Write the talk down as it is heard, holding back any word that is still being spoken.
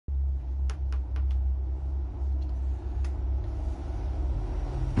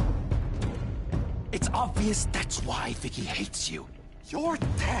It's obvious that's why Vicky hates you. Your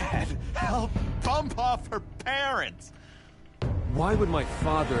dad helped bump off her parents. Why would my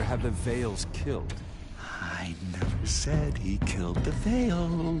father have the Vales killed? I never said he killed the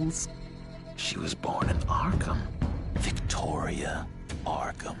Vales. She was born in Arkham. Victoria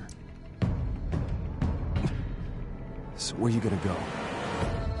Arkham. So where you gonna go?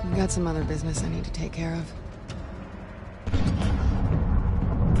 I've got some other business I need to take care of.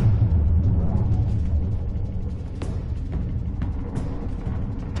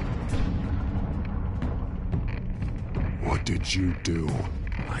 What did you do?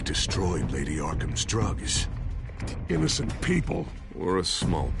 I destroyed Lady Arkham's drugs. Innocent people were a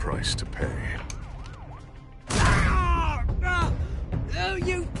small price to pay. Oh,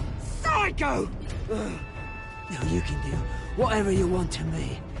 you psycho! Now you can do whatever you want to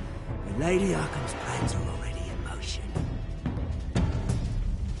me. But Lady Arkham's plans are already in motion.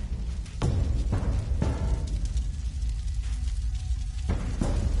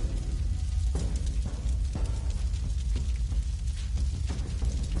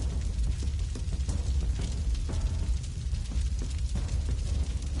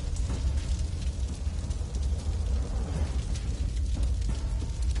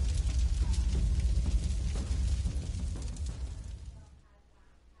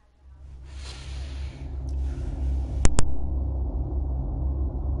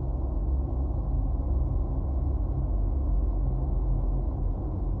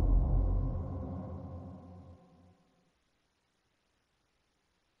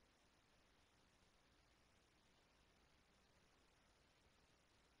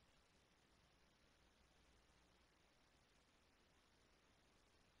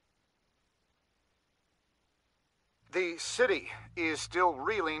 The city is still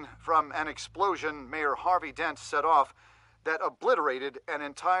reeling from an explosion Mayor Harvey Dent set off that obliterated an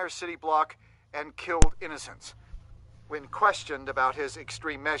entire city block and killed innocents. When questioned about his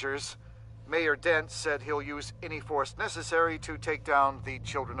extreme measures, Mayor Dent said he'll use any force necessary to take down the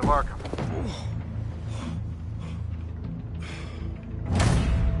Children of Arkham.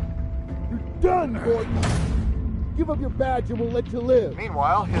 You're done, Gordon! Give up your badge and we'll let you live.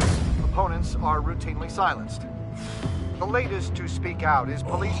 Meanwhile, his opponents are routinely silenced. The latest to speak out is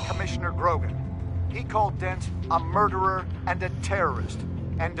Police Commissioner Grogan. He called Dent a murderer and a terrorist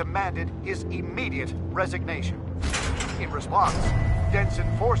and demanded his immediate resignation. In response, Dent's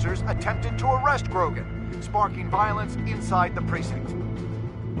enforcers attempted to arrest Grogan, sparking violence inside the precinct.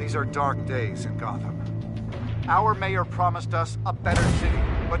 These are dark days in Gotham. Our mayor promised us a better city,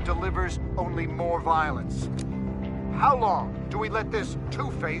 but delivers only more violence. How long do we let this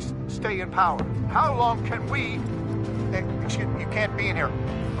two-face stay in power? How long can we... Hey, excuse me, you can't be in here.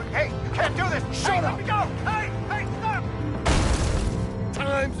 Hey, you can't do this! Shut up! Let me go! Hey, stop!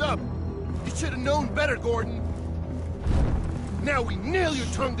 Time's up! You should have known better, Gordon. Now we nail your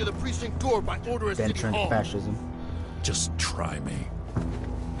tongue to the precinct door by order of City Hall. Fascism. Just try me,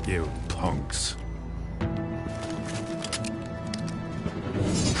 you punks.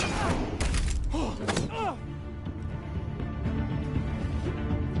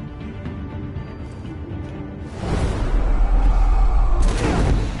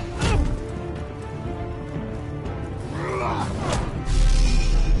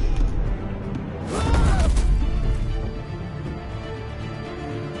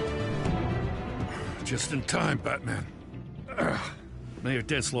 Just in time, Batman. Mayor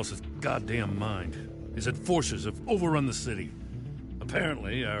Dent's lost his goddamn mind. His enforcers have overrun the city.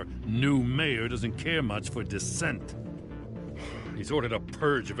 Apparently, our new mayor doesn't care much for dissent. He's ordered a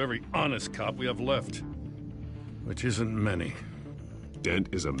purge of every honest cop we have left. Which isn't many. Dent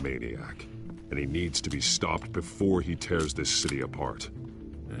is a maniac, and he needs to be stopped before he tears this city apart.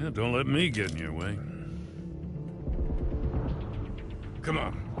 Yeah, don't let me get in your way. Come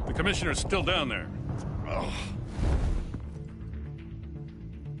on, the commissioner's still down there. Oh.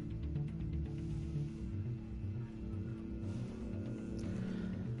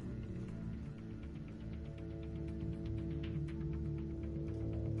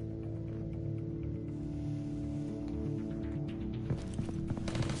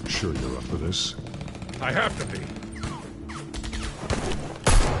 Sure you're up for this? I have to be.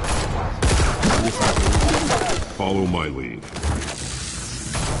 Follow my lead.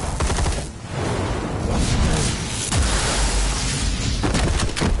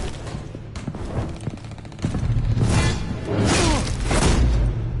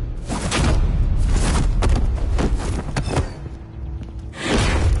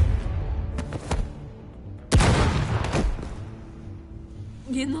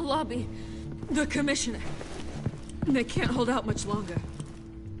 In the lobby, the commissioner. They can't hold out much longer.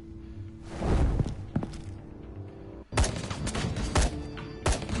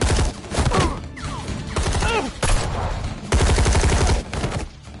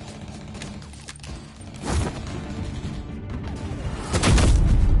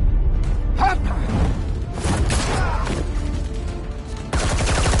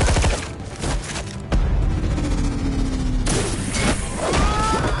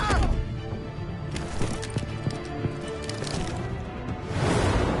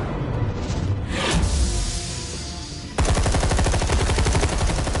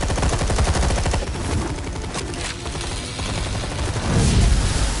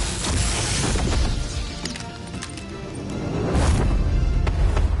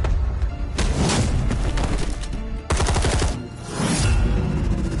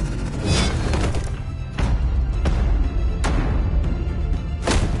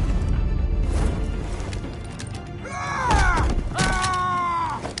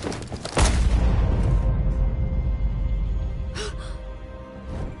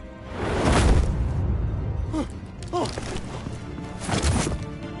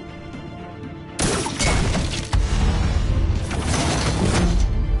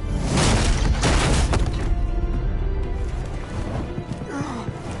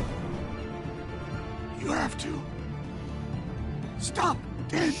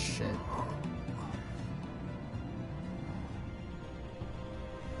 dead. Shit.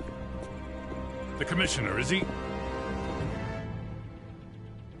 The commissioner, is he?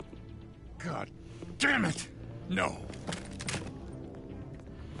 God damn it! No.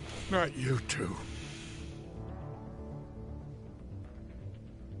 Not you two.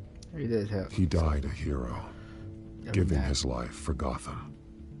 He did help. He died a hero, giving his life for Gotham.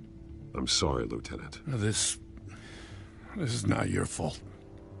 I'm sorry, Lieutenant. This is not your fault.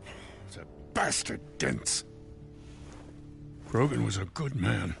 It's a bastard Dent's. Grogan was a good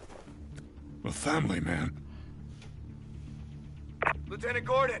man. A family man. Lieutenant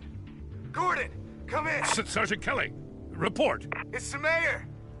Gordon! Gordon! Come in! Sergeant Kelly, report. It's the mayor!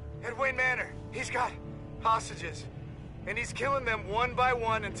 At Wayne Manor. He's got hostages. And he's killing them one by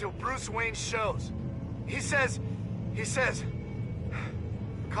one until Bruce Wayne shows. He says...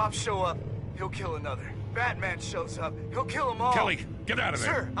 Cops show up, he'll kill another. Batman shows up, he'll kill them all. Kelly, get out of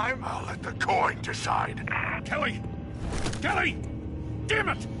there. Sir, I'll let the coin decide. Kelly! Kelly! Damn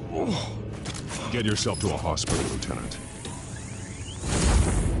it! Oh. Get yourself to a hospital, Lieutenant.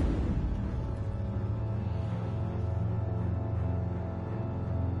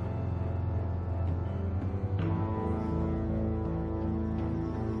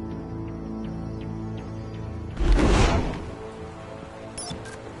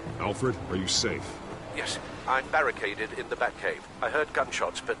 Alfred, are you safe? Yes, I'm barricaded in the Batcave. I heard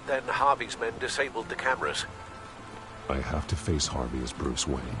gunshots, but then Harvey's men disabled the cameras. I have to face Harvey as Bruce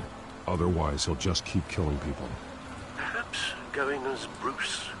Wayne. Otherwise, he'll just keep killing people. Perhaps going as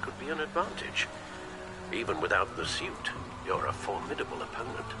Bruce could be an advantage. Even without the suit, you're a formidable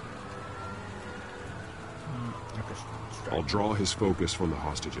opponent. I'll draw his focus from the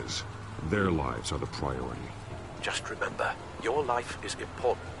hostages. Their lives are the priority. Just remember, your life is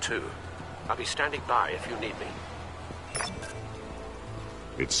important too. I'll be standing by if you need me.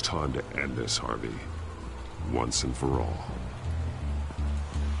 It's time to end this, Harvey. Once and for all.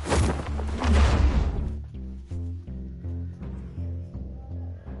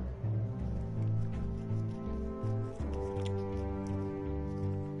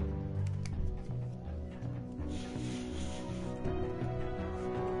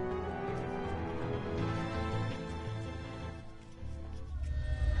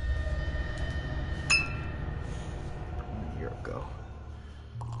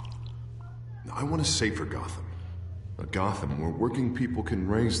 I want a safer Gotham. A Gotham where working people can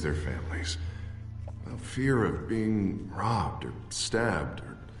raise their families without fear of being robbed or stabbed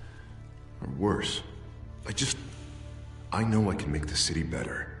or worse. I know I can make the city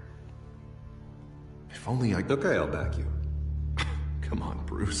better. If only I... Okay, I'll back you. Come on,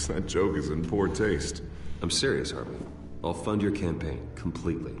 Bruce. That joke is in poor taste. I'm serious, Harvey. I'll fund your campaign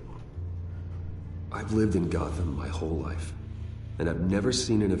completely. I've lived in Gotham my whole life, and I've never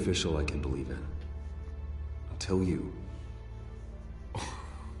seen an official I can believe in. Until you.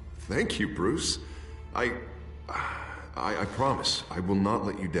 Thank you, Bruce. I promise I will not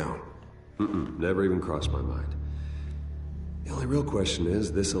let you down. Never even crossed my mind. The only real question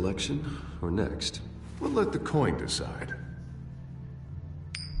is, this election or next? We'll let the coin decide.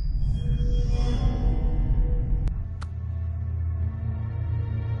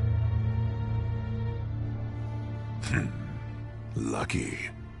 Lucky.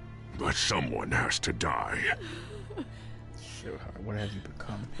 But someone has to die. Sure, what have you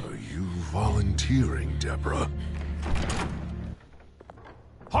become? Are you volunteering, Deborah?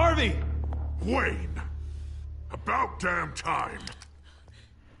 Harvey! Wayne! About damn time!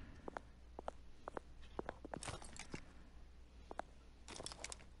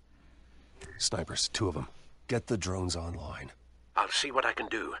 Snipers, 2 of them. Get the drones online. I'll see what I can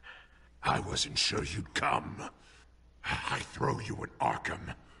do. I wasn't sure you'd come. I throw you in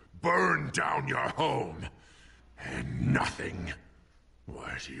Arkham, burn down your home, and nothing.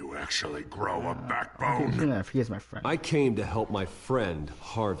 Why do you actually grow a backbone? He is my friend. I came to help my friend,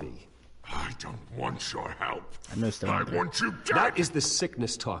 Harvey. I don't want your help. I want you dead! That is the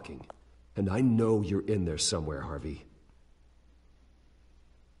sickness talking. And I know you're in there somewhere, Harvey.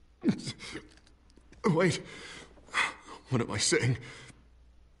 Wait. What am I saying?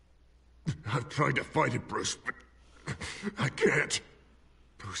 I've tried to fight it, Bruce, but I can't.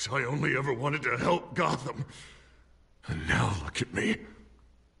 Bruce, I only ever wanted to help Gotham. And now look at me.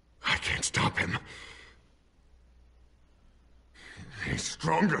 I can't stop him. He's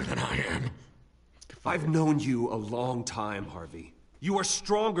stronger than I am. I've known you a long time, Harvey. You are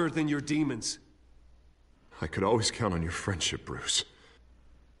stronger than your demons. I could always count on your friendship, Bruce.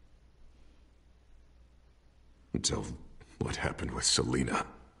 Until what happened with Selina.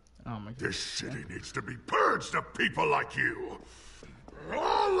 Oh my God. This city needs to be purged of people like you.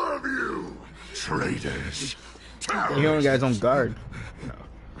 Traitors. He only got his own guard.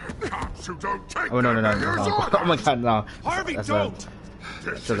 Cops who don't take Oh no. Oh my god, no. Harvey, That's don't!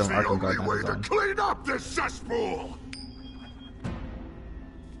 This So is the the Arkham only guard way has to on. clean up this cesspool!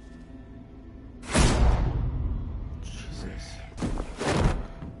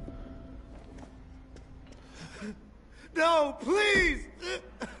 No, please!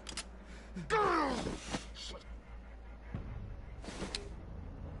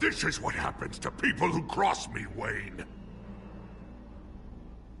 This is what happens to people who cross me, Wayne.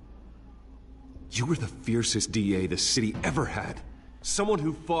 You were the fiercest DA the city ever had. Someone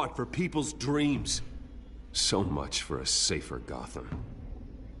who fought for people's dreams. So much for a safer Gotham.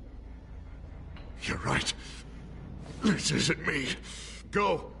 You're right. This isn't me.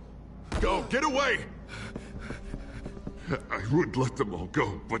 Go. Go, get away! I would let them all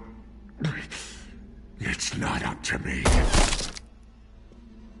go, but... it's not up to me.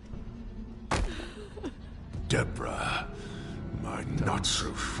 Deborah, my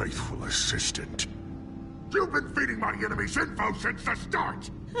not-so-faithful assistant. You've been feeding my enemies info since the start!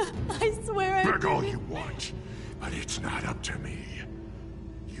 I swear I Beg all didn't. you want, but it's not up to me.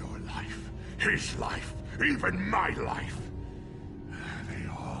 Your life, his life, even my life. They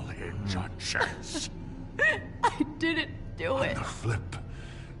all hinge on chance. I didn't do it. The flip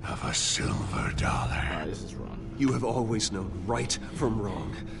of a silver dollar. This is wrong. You have always known right from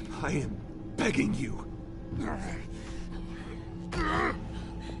wrong. I am begging you.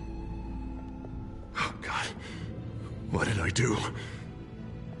 Oh, God. What did I do?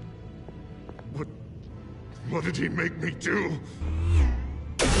 What did he make me do?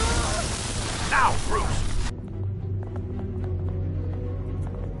 Now, Bruce!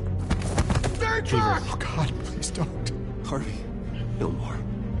 Stay back! Oh, God, please don't. Harvey, no more.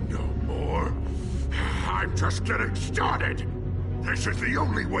 No more? I'm just getting started. This is the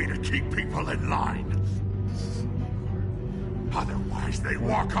only way to keep people in line. Otherwise, they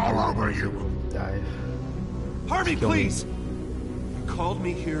walk all over you. Die. Harvey, Kill me. please! You called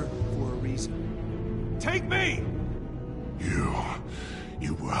me here for a reason. Take me!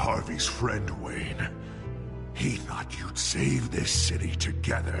 You were Harvey's friend, Wayne. He thought you'd save this city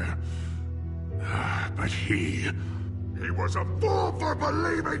together. But he was a fool for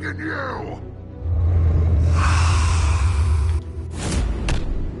believing in you!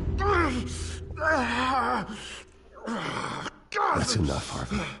 That's enough,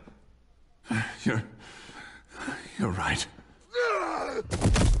 Harvey. You're right.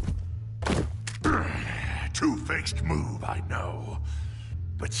 Two-faced move, I know.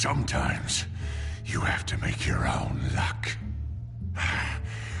 But sometimes you have to make your own luck.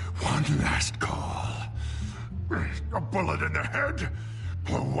 One last call. A bullet in the head,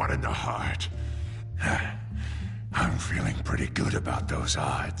 or one in the heart. I'm feeling pretty good about those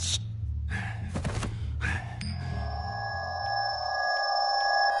odds.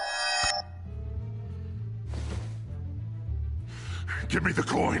 Give me the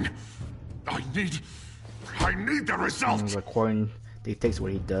coin. I need the result. The coin dictates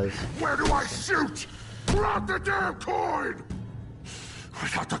what he does. Where do I shoot? Grab the damn coin!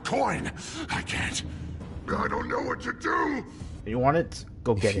 Without the coin, I can't. I don't know what to do. You want it?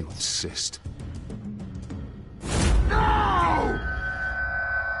 Go get You it. insist. No!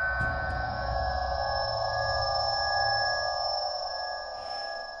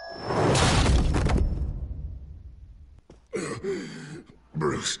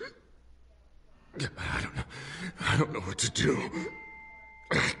 Bruce. I don't know what to do.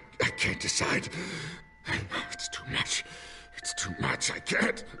 I can't decide. It's too much. It's too much. I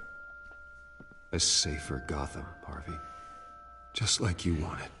can't. A safer Gotham, Harvey. Just like you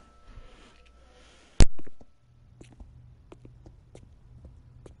wanted.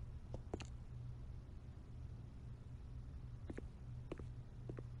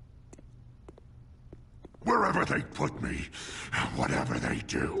 Wherever they put me, whatever they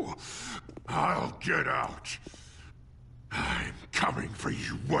do, I'll get out. I'm coming for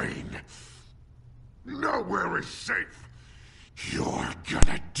you, Wayne. Nowhere is safe. You're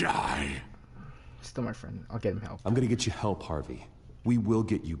gonna die. Still my friend. I'll get him help. I'm gonna get you help, Harvey. We will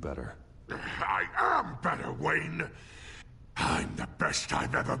get you better. I am better, Wayne. I'm the best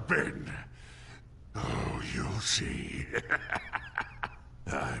I've ever been. Oh, you'll see.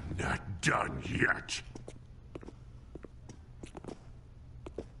 I'm not done yet.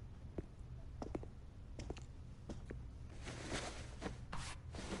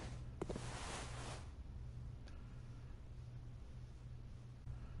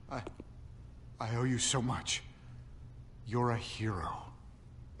 I owe you so much. You're a hero.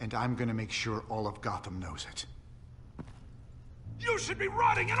 And I'm gonna make sure all of Gotham knows it. You should be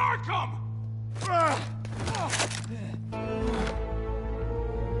rotting in Arkham!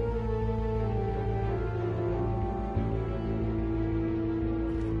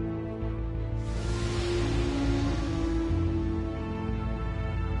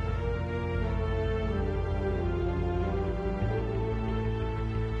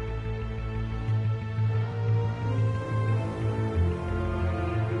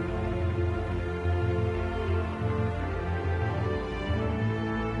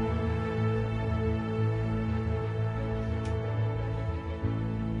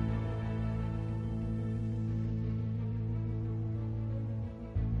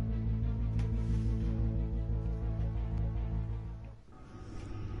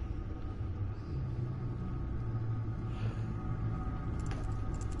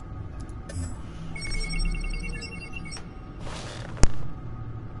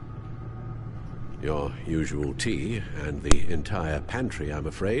 Your usual tea and the entire pantry, I'm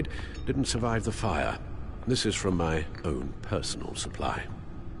afraid, didn't survive the fire. This is from my own personal supply.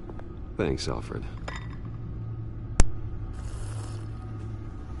 Thanks, Alfred.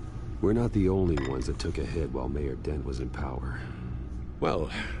 We're not the only ones that took a hit while Mayor Dent was in power.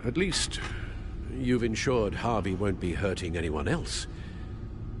 Well, at least you've ensured Harvey won't be hurting anyone else.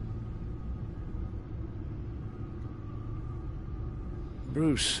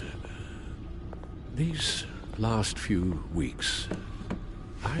 Bruce, these last few weeks,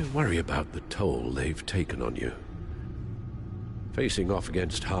 I worry about the toll they've taken on you. Facing off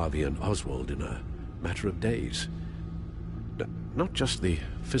against Harvey and Oswald in a matter of days. Not just the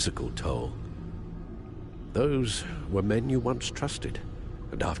physical toll. Those were men you once trusted,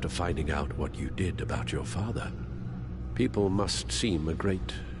 and after finding out what you did about your father, people must seem a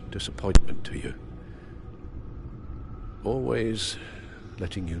great disappointment to you. Always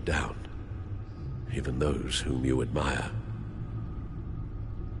letting you down, even those whom you admire.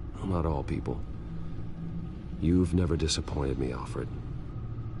 Not all people. You've never disappointed me, Alfred.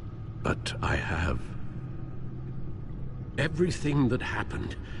 But I have. Everything that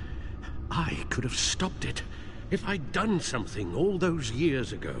happened, I could have stopped it if I'd done something all those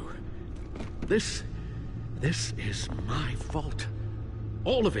years ago. This is my fault.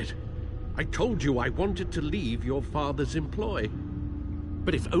 All of it. I told you I wanted to leave your father's employ.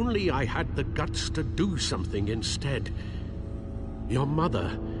 But if only I had the guts to do something instead. Your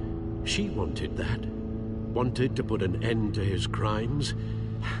mother, she wanted that. Wanted to put an end to his crimes.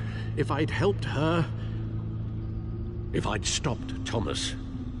 If I'd helped her, if I'd stopped Thomas,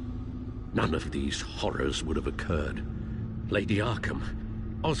 none of these horrors would have occurred. Lady Arkham,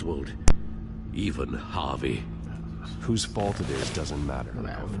 Oswald, even Harvey. Whose fault it is doesn't matter.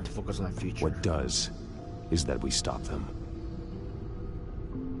 No, we need to focus on the future. What does is that we stop them.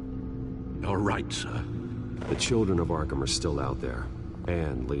 You're right, sir. The children of Arkham are still out there,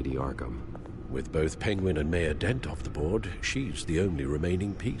 and Lady Arkham. With both Penguin and Mayor Dent off the board, she's the only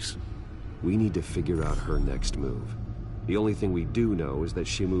remaining piece. We need to figure out her next move. The only thing we do know is that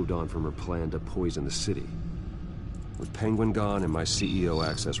she moved on from her plan to poison the city. With Penguin gone and my CEO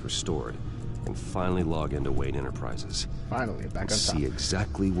access restored, I can finally log into Wayne Enterprises. Finally, back on top. See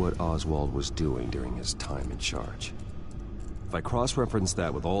exactly what Oswald was doing during his time in charge. If I cross-reference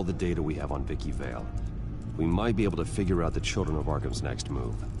that with all the data we have on Vicky Vale, we might be able to figure out the Children of Arkham's next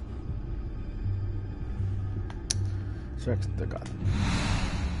move. Search the god.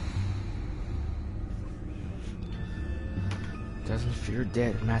 Doesn't fear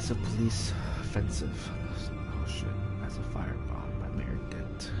dead. Massive police offensive. Oh shit. Massive firebomb by Mayor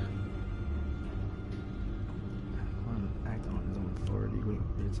Dent. Act on his own authority when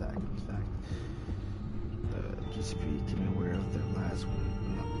it's act. In fact, the GCP became aware of their last one.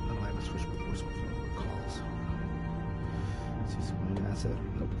 The live switch before some calls. See some asset.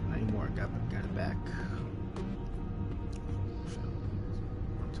 Nope, not anymore. Got it back.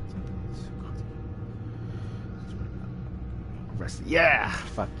 Arrested. Yeah!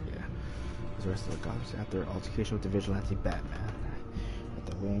 Fuck yeah. Was arrested the cops after altercation with the vigilante Batman at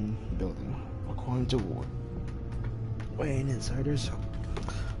the Wayne building. According to Wayne insiders,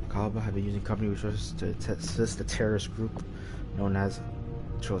 Calba had been using company resources to assist the terrorist group known as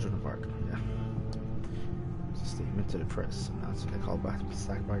Children of Arkham. Yeah. It's a statement to the press announcing that Calba had been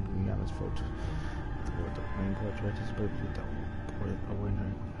sacked by unanimous vote. The Wayne Board of Directors agreed that reported a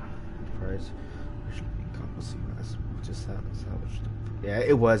winner prize. Just salvaged. Yeah,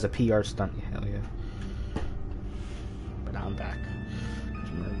 it was a PR stunt. Hell yeah. But I'm back.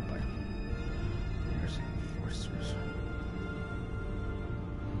 Murdered by nursing enforcers.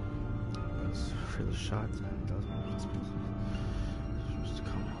 That's for the shots and that was my supposed to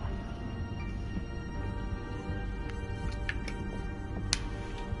come on.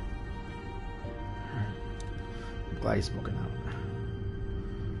 Glad he's smoking out.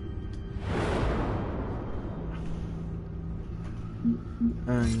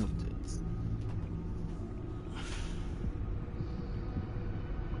 And updates.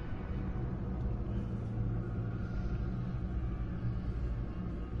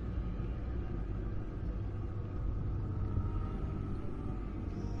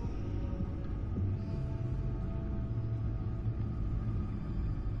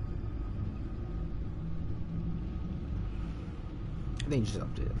 I think just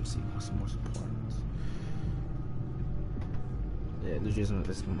update them, see what's the most important. Yeah, legitimism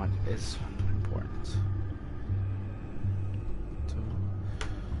is important. So,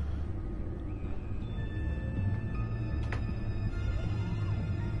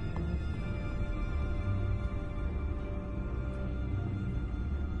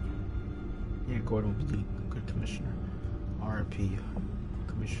 yeah, Gordon would be a good commissioner. RIP,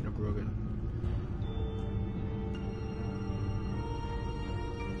 Commissioner Grogan.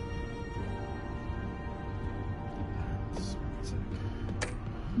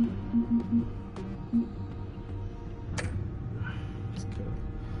 Let's go.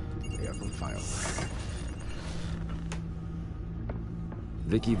 They got from file.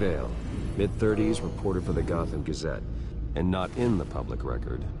 Vicky Vale, mid-30s, reporter for the Gotham Gazette. And not in the public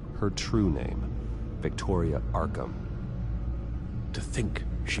record, her true name, Victoria Arkham. To think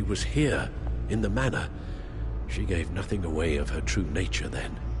she was here, in the manor. She gave nothing away of her true nature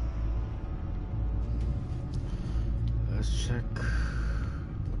then. Let's check.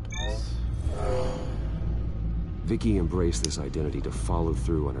 Vicky embraced this identity to follow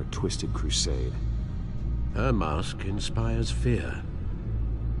through on her twisted crusade. Her mask inspires fear.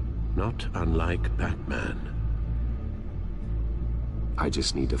 Not unlike Batman. I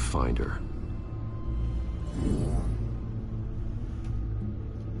just need to find her.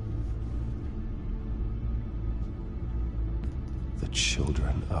 The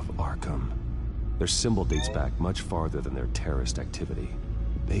Children of Arkham. Their symbol dates back much farther than their terrorist activity.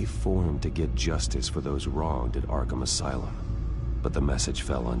 They formed to get justice for those wronged at Arkham Asylum. But the message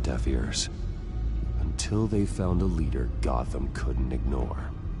fell on deaf ears. Until they found a leader Gotham couldn't ignore.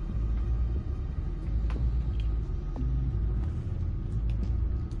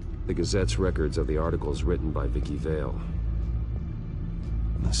 The Gazette's records of the articles written by Vicky Vale.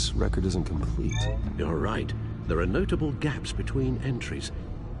 This record isn't complete. You're right. There are notable gaps between entries.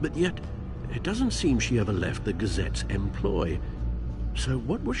 But yet, it doesn't seem she ever left the Gazette's employ. So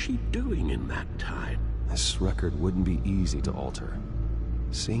what was she doing in that time? This record wouldn't be easy to alter.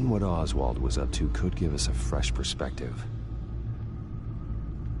 Seeing what Oswald was up to could give us a fresh perspective.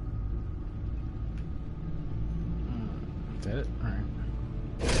 Is that it? Alright.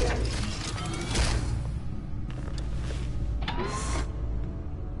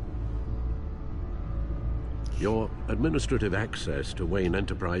 Your administrative access to Wayne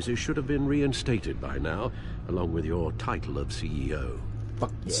Enterprises should have been reinstated by now, along with your title of CEO.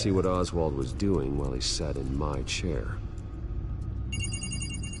 Fuck yeah. See what Oswald was doing while he sat in my chair.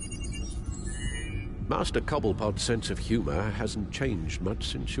 Master Cobblepot's sense of humor hasn't changed much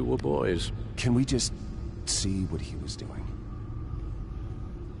since you were boys. Can we just see what he was doing?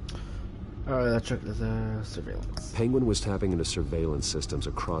 Let's check the surveillance. Penguin was tapping into surveillance systems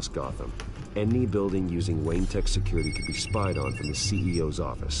across Gotham. Any building using Wayne Tech security could be spied on from the CEO's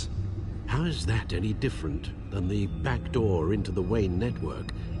office. How is that any different than the back door into the Wayne network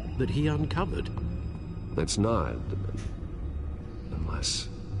that he uncovered? That's not. Unless...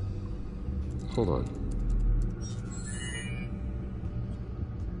 Hold on.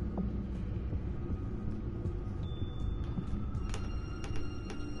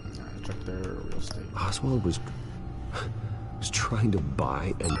 Check their real estate. Oswald was trying to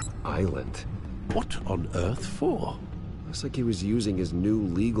buy an island. What on earth for? Looks like he was using his new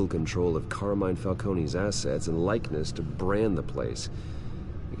legal control of Carmine Falcone's assets and likeness to brand the place.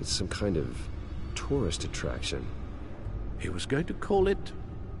 Like it's some kind of tourist attraction. He was going to call it...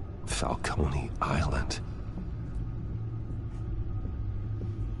 Falcone Island.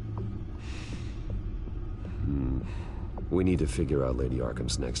 We need to figure out Lady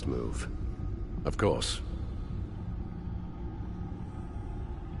Arkham's next move. Of course.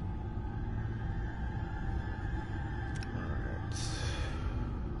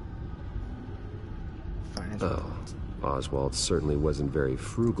 Oh, Oswald certainly wasn't very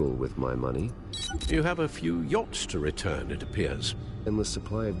frugal with my money. You have a few yachts to return, it appears. Endless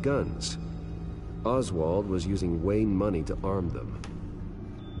supply of guns. Oswald was using Wayne money to arm them.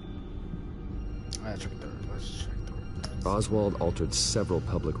 Let's check the Oswald altered several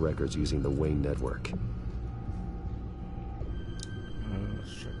public records using the Wayne network.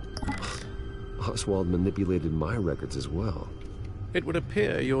 Oswald manipulated my records as well. It would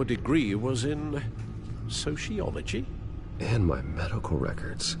appear your degree was in sociology? And my medical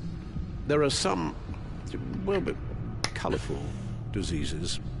records. There are some, well, colorful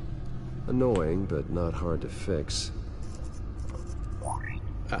diseases. Annoying, but not hard to fix.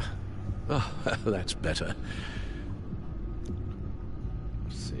 That's better.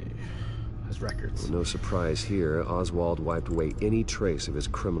 Let's see. His records. Well, no surprise here, Oswald wiped away any trace of his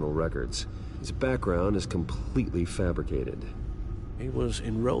criminal records. His background is completely fabricated. He was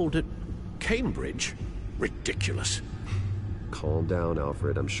enrolled at Cambridge? Ridiculous. Calm down,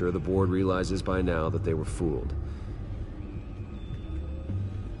 Alfred. I'm sure the board realizes by now that they were fooled.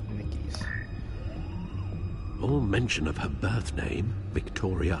 All mention of her birth name,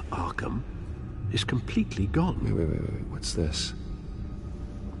 Victoria Arkham, is completely gone. Wait. What's this?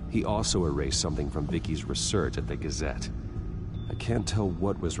 He also erased something from Vicky's research at the Gazette. I can't tell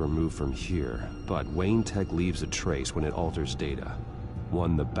what was removed from here, but Wayne Tech leaves a trace when it alters data.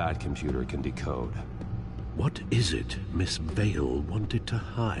 One the Bat computer can decode. What is it Miss Vale wanted to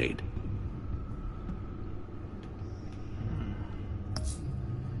hide?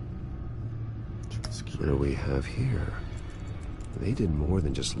 What do we have here? They did more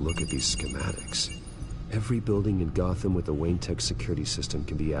than just look at these schematics. Every building in Gotham with the Wayne Tech security system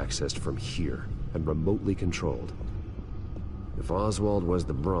can be accessed from here and remotely controlled. If Oswald was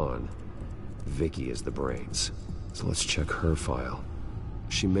the brawn, Vicky is the brains. So let's check her file.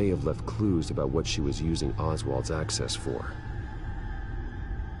 She may have left clues about what she was using Oswald's access for.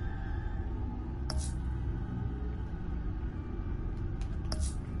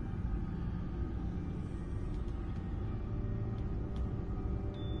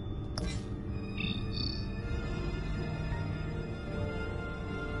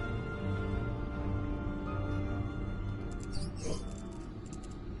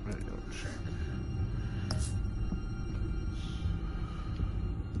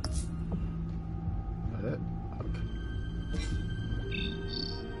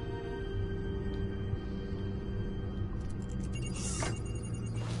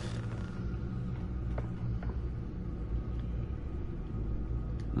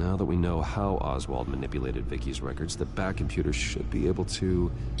 Now that we know how Oswald manipulated Vicky's records, the Bat computer should be able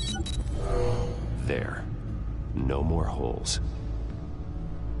to... There. No more holes.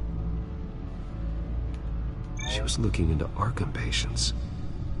 She was looking into Arkham patients,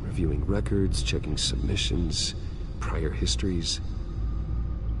 reviewing records, checking submissions, prior histories.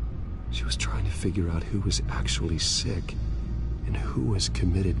 She was trying to figure out who was actually sick and who was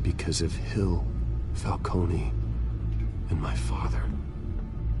committed because of Hill, Falcone, and my father.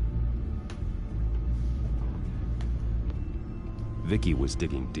 Vicky was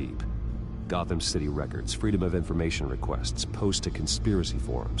digging deep. Gotham City records, Freedom of Information requests, posts to conspiracy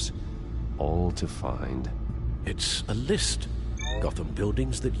forums. All to find... It's a list. Gotham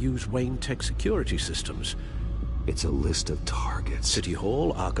buildings that use Wayne Tech security systems. It's a list of targets. City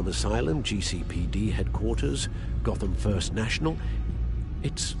Hall, Arkham Asylum, GCPD headquarters, Gotham First National.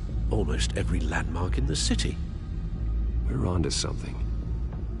 It's almost every landmark in the city. We're onto something.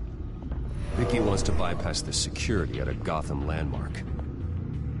 Vicky wants to bypass the security at a Gotham landmark.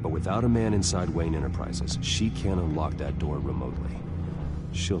 But without a man inside Wayne Enterprises, she can't unlock that door remotely.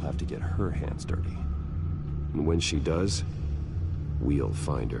 She'll have to get her hands dirty. And when she does, we'll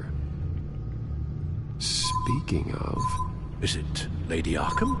find her. Speaking of... Is it Lady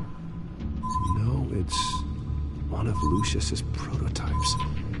Arkham? No, it's one of Lucius's prototypes.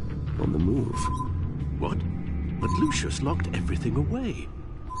 On the move. What? But Lucius locked everything away.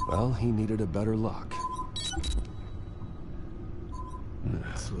 Well, he needed a better lock.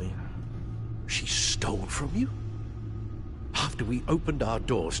 Sweet. She stole from you? After we opened our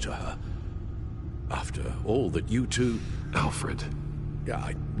doors to her? After all that you two... Alfred. Yeah,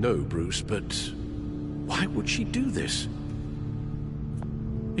 I know, Bruce, but... why would she do this?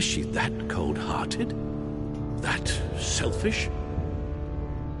 Is she that cold-hearted? That selfish?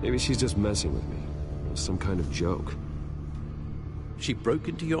 Maybe she's just messing with me. It was some kind of joke. She broke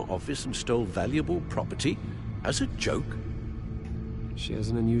into your office and stole valuable property as a joke? She has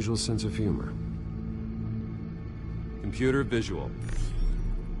an unusual sense of humor. Computer visual.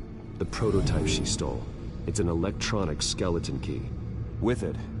 The prototype she stole. It's an electronic skeleton key. With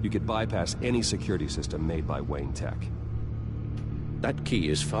it, you could bypass any security system made by Wayne Tech. That key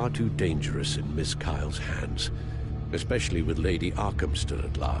is far too dangerous in Miss Kyle's hands, especially with Lady Arkham still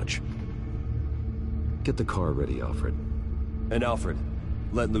at large. Get the car ready, Alfred. And Alfred,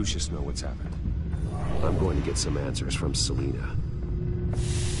 let Lucius know what's happened. I'm going to get some answers from Selina.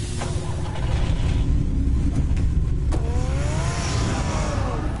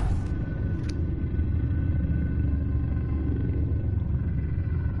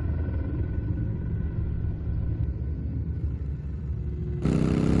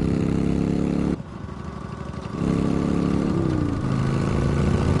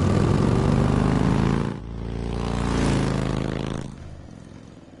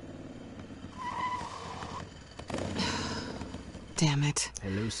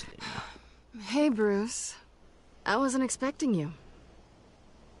 Hey, Bruce. I wasn't expecting you.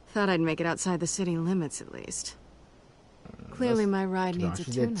 Thought I'd make it outside the city limits, at least. Clearly my ride needs a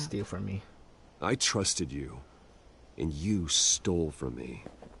tune-up. Steal from me. I trusted you, and you stole from me.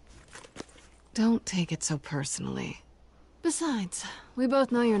 Don't take it so personally. Besides, we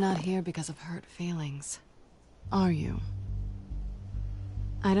both know you're not here because of hurt feelings. Are you?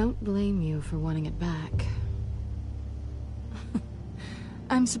 I don't blame you for wanting it back.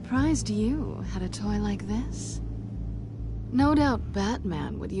 I'm surprised you had a toy like this. No doubt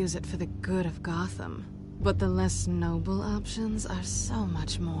Batman would use it for the good of Gotham, but the less noble options are so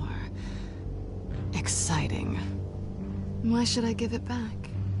much more exciting. Why should I give it back?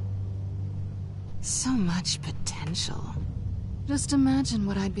 So much potential. Just imagine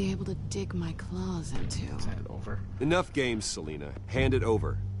what I'd be able to dig my claws into. Hand it over. Enough games, Selina. Hand it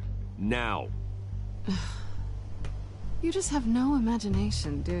over. Now. You just have no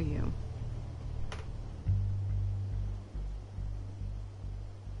imagination, do you?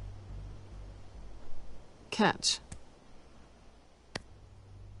 Catch.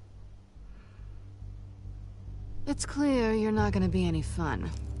 It's clear you're not gonna be any fun,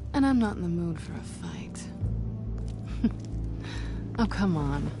 and I'm not in the mood for a fight. Oh, come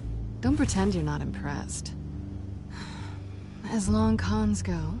on. Don't pretend you're not impressed. As long cons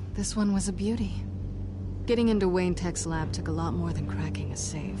go, this one was a beauty. Getting into Wayne Tech's lab took a lot more than cracking a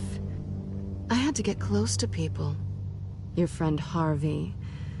safe. I had to get close to people. Your friend Harvey.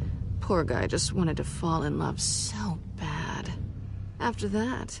 Poor guy just wanted to fall in love so bad. After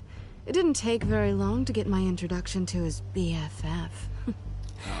that, it didn't take very long to get my introduction to his BFF.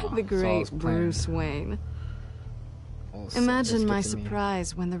 The great Bruce Wayne. Imagine my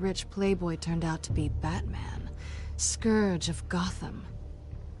surprise when the rich playboy turned out to be Batman, Scourge of Gotham.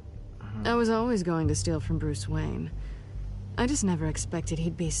 I was always going to steal from Bruce Wayne. I just never expected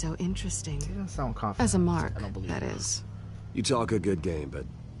he'd be so interesting. He doesn't sound confident. As a mark, that is. You talk a good game, but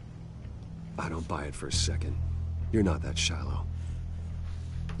I don't buy it for a second. You're not that shallow.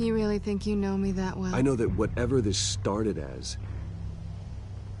 You really think you know me that well? I know that whatever this started as,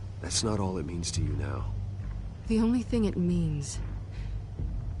 that's not all it means to you now. The only thing it means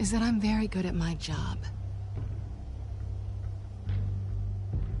is that I'm very good at my job.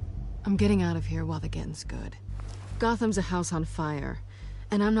 I'm getting out of here while the getting's good. Gotham's a house on fire,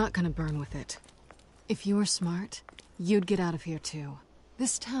 and I'm not gonna burn with it. If you were smart, you'd get out of here too.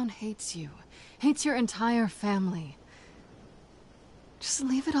 This town hates you, hates your entire family. Just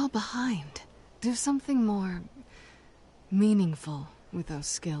leave it all behind. Do something more meaningful with those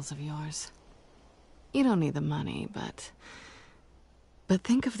skills of yours. You don't need the money, but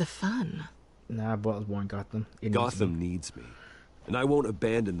think of the fun. Nah, I was born Gotham. Gotham needs me. And I won't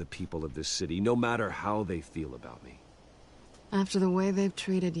abandon the people of this city, no matter how they feel about me. After the way they've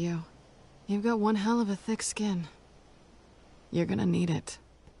treated you, you've got one hell of a thick skin. You're gonna need it.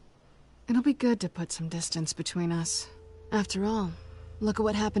 It'll be good to put some distance between us. After all, look at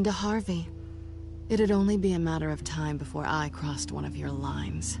what happened to Harvey. It'd only be a matter of time before I crossed one of your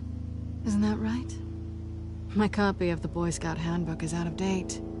lines. Isn't that right? My copy of the Boy Scout Handbook is out of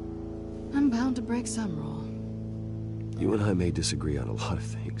date. I'm bound to break some rule. You and I may disagree on a lot of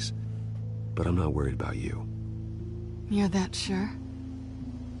things, but I'm not worried about you. You're that sure?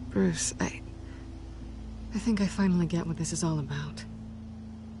 Bruce, I think I finally get what this is all about.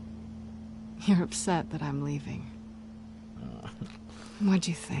 You're upset that I'm leaving. What'd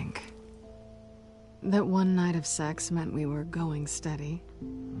you think? That one night of sex meant we were going steady?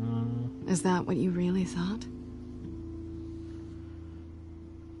 Is that what you really thought?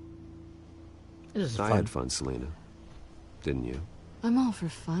 I had fun, Selina. Didn't you? I'm all for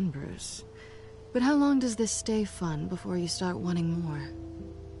fun, Bruce. But how long does this stay fun before you start wanting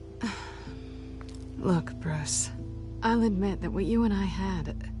more? Look, Bruce. I'll admit that what you and I had,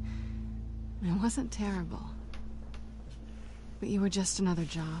 it wasn't terrible. But you were just another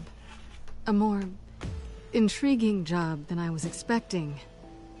job. A more intriguing job than I was expecting.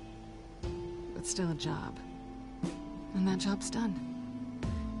 But still a job. And that job's done.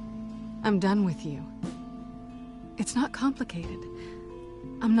 I'm done with you. It's not complicated.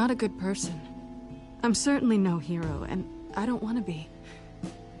 I'm not a good person. I'm certainly no hero, and I don't want to be.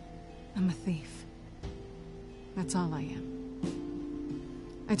 I'm a thief. That's all I am.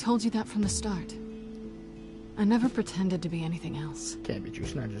 I told you that from the start. I never pretended to be anything else. Can't be true.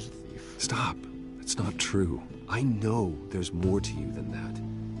 She's not just a thief. Stop. That's not true. I know there's more to you than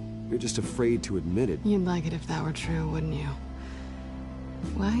that. You're just afraid to admit it. You'd like it if that were true, wouldn't you?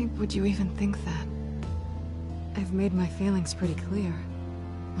 Why would you even think that? I've made my feelings pretty clear.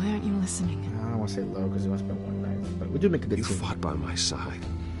 Why aren't you listening? I don't want to say low because he wants to spend one night, but we do make a good You team. fought by my side,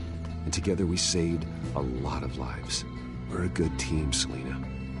 and together we saved a lot of lives. We're a good team, Selina.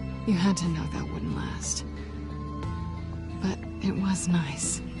 You had to know that wouldn't last. But it was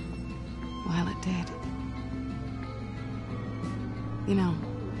nice. While it did. You know,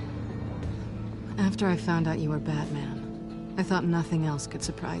 after I found out you were Batman, I thought nothing else could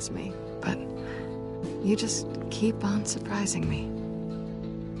surprise me. But you just keep on surprising me.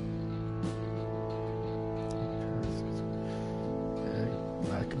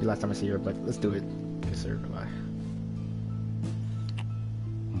 It could be last time I see her, but let's do it. Kiss her goodbye.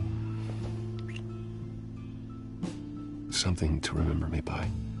 Something to remember me by.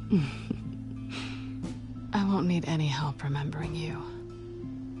 I won't need any help remembering you.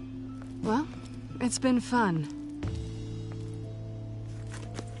 Well, it's been fun.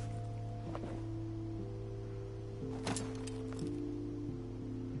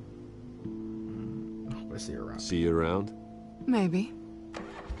 We'll see you around. See you around? Maybe.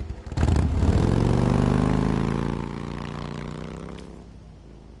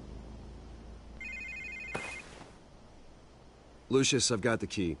 Lucius, I've got the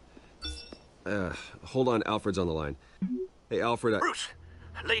key. Hold on, Alfred's on the line. Hey, Alfred, Bruce!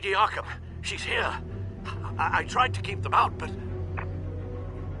 Lady Arkham, she's here. I tried to keep them out, but...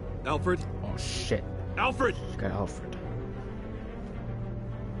 Alfred? Oh, shit. Alfred! Got Alfred.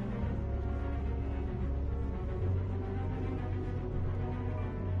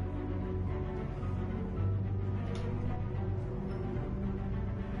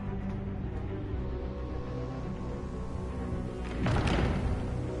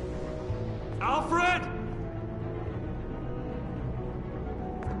 Alfred!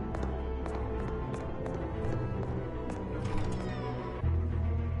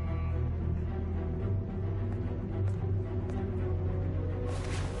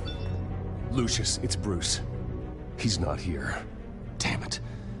 Lucius, it's Bruce. He's not here. Damn it.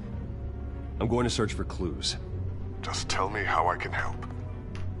 I'm going to search for clues. Just tell me how I can help.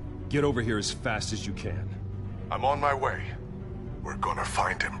 Get over here as fast as you can. I'm on my way. We're gonna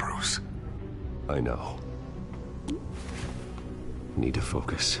find him, Bruce. I know. Need to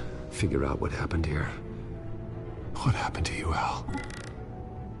focus. Figure out what happened here. What happened to you, Al?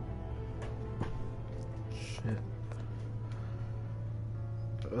 Shit.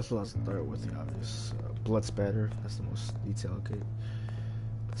 Let's start with the obvious. Blood spatter. That's the most detailed. Okay.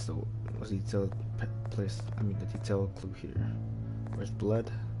 That's the most detailed place. I mean, the detailed clue here. Where's blood?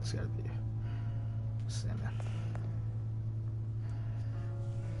 It's gotta be salmon.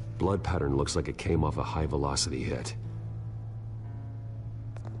 Blood pattern looks like it came off a high-velocity hit.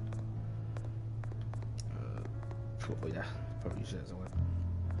 Yeah, probably use it as a weapon.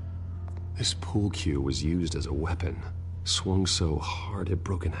 This pool cue was used as a weapon. Swung so hard it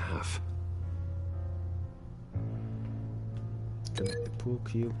broke in half. Connect the pool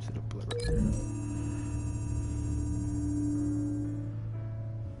cube to the blood right there.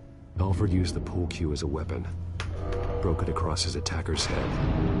 Alfred used the pool cue as a weapon. Broke it across his attacker's head.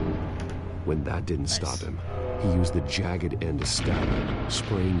 When that didn't stop him, he used the jagged end to stab him,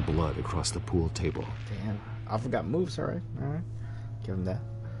 spraying blood across the pool table. Damn. Alfred got moves, alright. Alright. Give him that.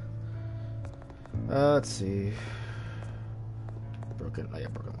 Let's see. Broken. Oh, yeah,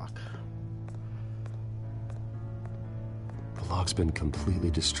 broken lock. The lock's been completely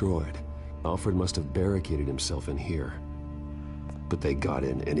destroyed. Alfred must have barricaded himself in here. But they got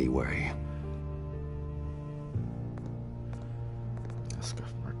in anyway.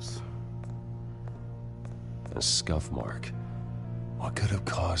 Scuff marks. A scuff mark. What could have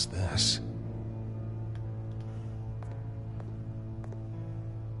caused this?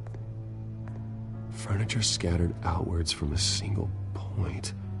 Furniture scattered outwards from a single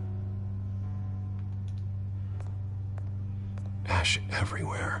point. Ash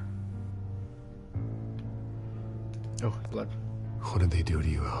everywhere. Oh, blood. What did they do to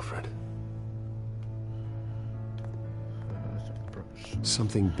you, Alfred?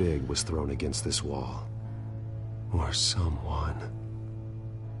 Something big was thrown against this wall. Or someone.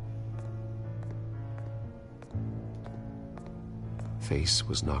 Face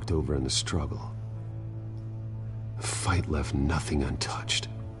was knocked over in the struggle. The fight left nothing untouched.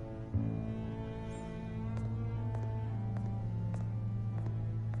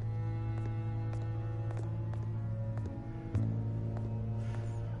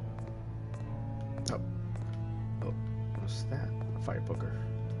 Oh, what's that? Fire poker.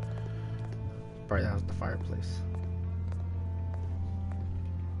 Probably that was the fireplace.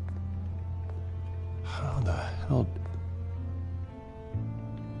 How the hell?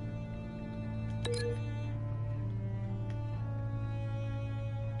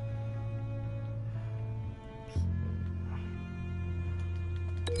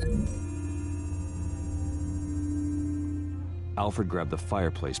 Alfred grabbed the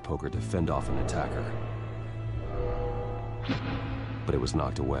fireplace poker to fend off an attacker. But it was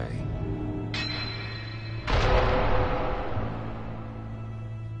knocked away.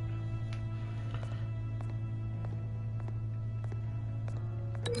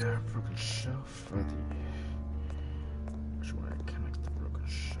 Yeah, broken shelf for the... Which way connects the broken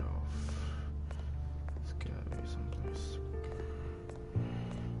shelf? It's gotta be someplace.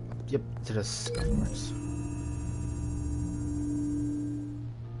 Yep, to the scuff marks.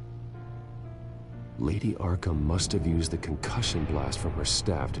 Lady Arkham must have used the concussion blast from her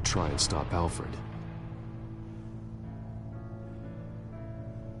staff to try and stop Alfred.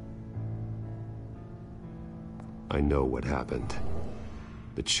 I know what happened.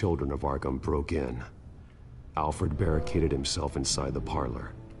 The children of Arkham broke in. Alfred barricaded himself inside the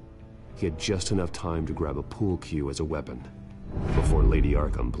parlor. He had just enough time to grab a pool cue as a weapon before Lady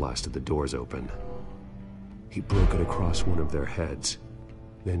Arkham blasted the doors open. He broke it across one of their heads,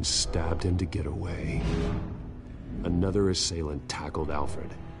 then stabbed him to get away. Another assailant tackled Alfred,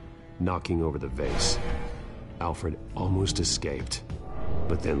 knocking over the vase. Alfred almost escaped,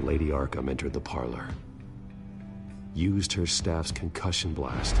 but then Lady Arkham entered the parlor. Used her staff's concussion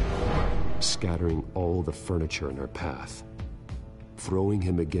blast, scattering all the furniture in her path, throwing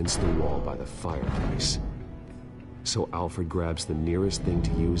him against the wall by the fireplace. So Alfred grabs the nearest thing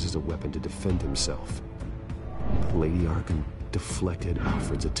to use as a weapon to defend himself. But Lady Arkham deflected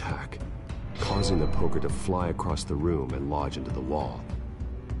Alfred's attack, causing the poker to fly across the room and lodge into the wall.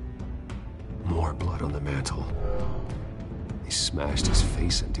 More blood on the mantle. He smashed his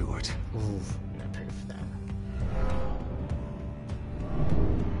face into it. Oof, I paid for that.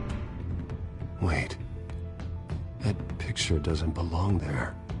 Wait. That picture doesn't belong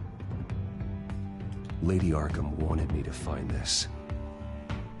there. Lady Arkham wanted me to find this.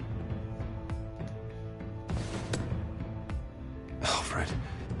 Alfred.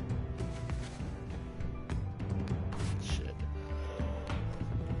 Shit.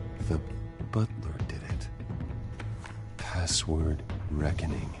 The butler did it. Password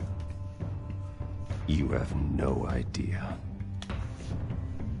reckoning. You have no idea.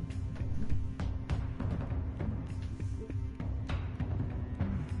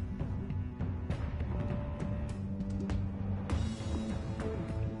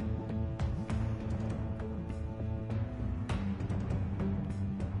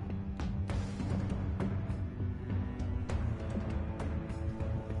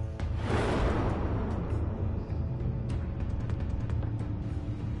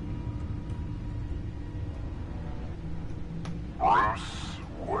 Bruce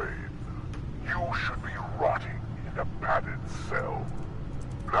Wayne, you should be rotting in a padded cell.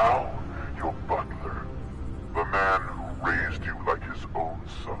 Now, your butler, the man who raised you like his own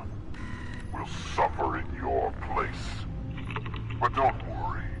son, will suffer in your place. But don't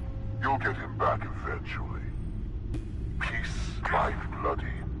worry, you'll get him back eventually. Peace, my bloody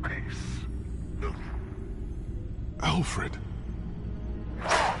peace. Alfred.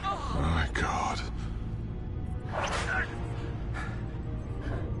 My God.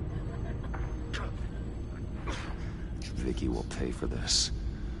 Vicky will pay for this.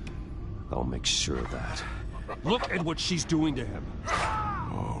 I'll make sure of that. Look at what she's doing to him.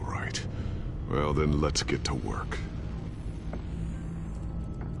 All right. Well, then let's get to work.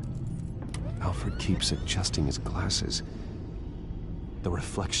 Alfred keeps adjusting his glasses. The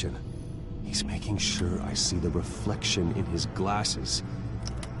reflection. He's making sure I see the reflection in his glasses.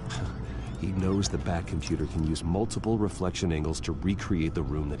 He knows the Batcomputer can use multiple reflection angles to recreate the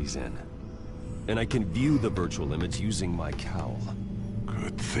room that he's in. And I can view the virtual image using my cowl.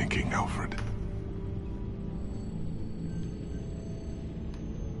 Good thinking, Alfred.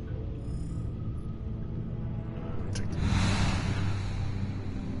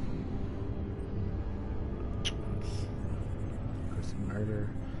 Person murder.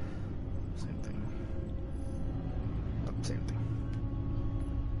 Same thing. Oh, same thing.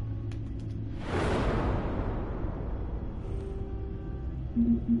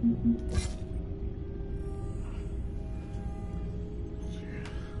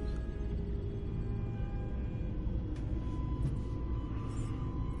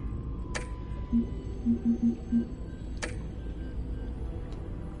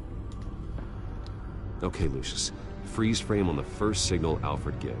 Okay, Lucius. Freeze frame on the first signal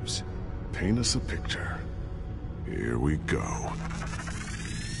Alfred gives. Paint us a picture. Here we go.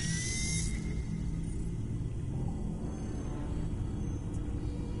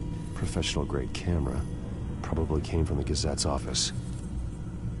 Professional-grade camera. Probably came from the Gazette's office.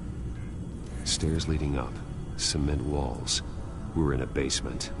 Stairs leading up. Cement walls. We're in a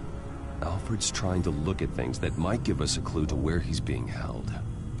basement. Alfred's trying to look at things that might give us a clue to where he's being held.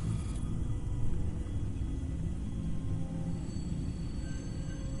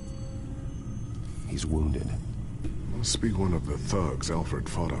 He's wounded. Must be one of the thugs Alfred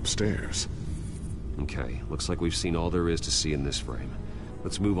fought upstairs. Okay, looks like we've seen all there is to see in this frame.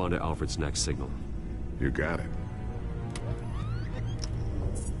 Let's move on to Alfred's next signal. You got it.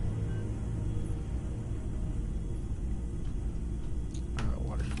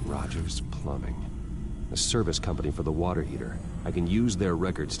 Rogers Plumbing. A service company for the water heater. I can use their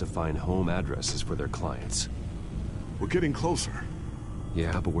records to find home addresses for their clients. We're getting closer.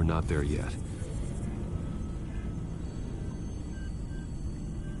 Yeah, but we're not there yet.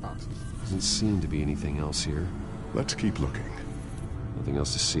 Doesn't seem to be anything else here. Let's keep looking. Nothing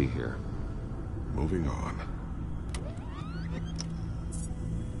else to see here. Moving on.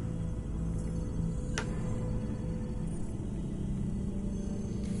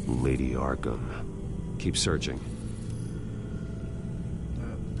 Lady Arkham. Keep searching.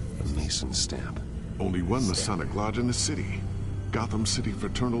 A Mason stamp. Only one Masonic lodge in the city. Gotham City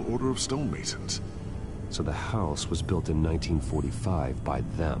Fraternal Order of Stonemasons. So the house was built in 1945 by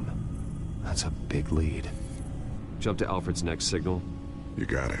them. That's a big lead. Jump to Alfred's next signal. You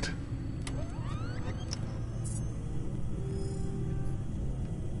got it.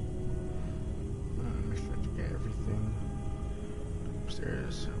 Make sure to get everything.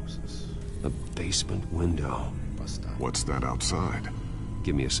 Upstairs. What's this? A basement window. Bus stop. What's that outside?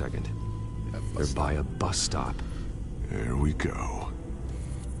 Give me a second. They're by a bus stop. There we go.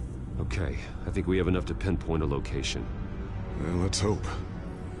 Okay, I think we have enough to pinpoint a location. Well, let's hope.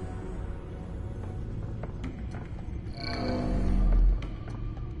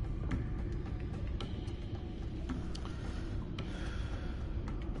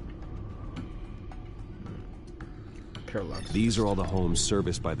 These are all the homes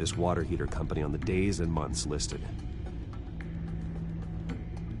serviced by this water heater company on the days and months listed.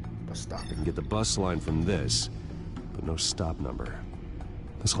 Bus stop. I can get the bus line from this, but no stop number.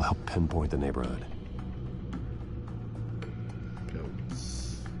 This will help pinpoint the neighborhood.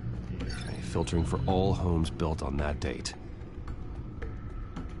 Okay, filtering for all homes built on that date.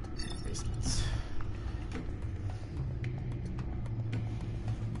 Basements.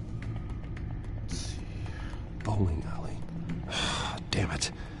 Let's see. Bowling alley. Damn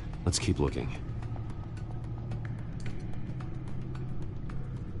it. Let's keep looking.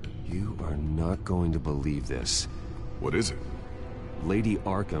 You are not going to believe this. What is it? Lady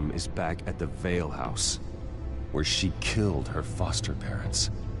Arkham is back at the Vale House, where she killed her foster parents.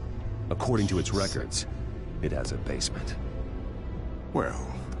 According to its records, it has a basement.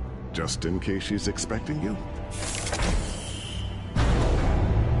 Well, just in case she's expecting you.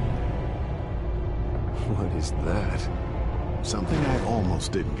 What is that? Something I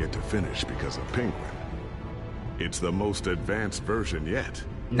almost didn't get to finish because of Penguin. It's the most advanced version yet.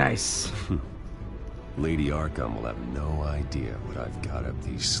 Nice. Lady Arkham will have no idea what I've got up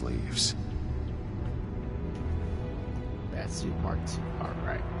these sleeves. Batsuit Mark II.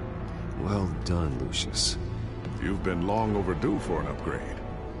 Alright. Well done, Lucius. You've been long overdue for an upgrade.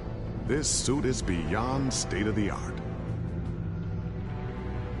 This suit is beyond state-of-the-art.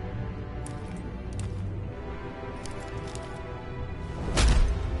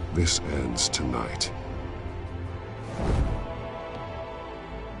 This ends tonight.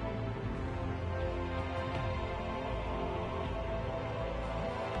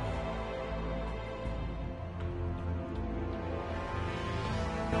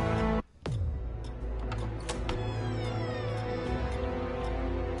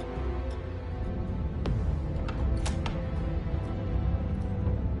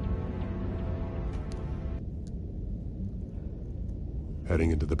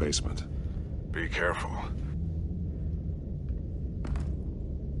 Heading into the basement. Be careful.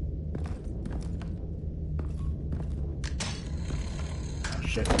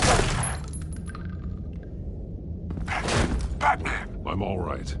 Shit. Batman! I'm all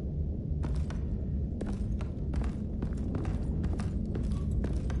right.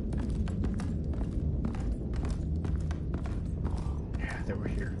 Yeah, they were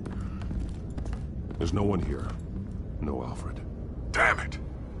here. There's no one here. No Alfred. Damn it!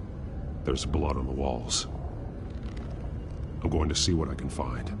 There's blood on the walls. I'm going to see what I can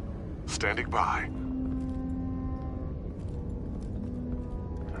find. Standing by.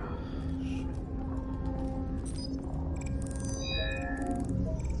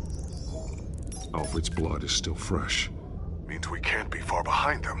 Alfred's blood is still fresh. Means we can't be far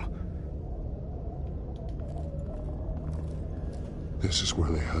behind them. This is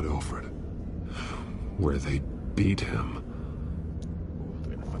where they had Alfred. Where they beat him.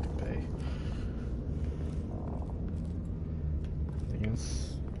 They're gonna fucking pay.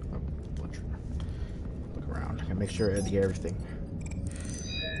 make sure I get everything.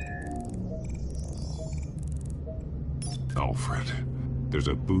 Alfred, there's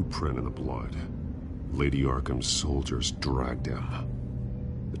a boot print in the blood. Lady Arkham's soldiers dragged him.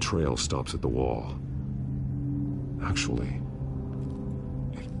 The trail stops at the wall. Actually,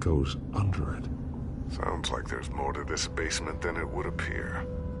 it goes under it. Sounds like there's more to this basement than it would appear.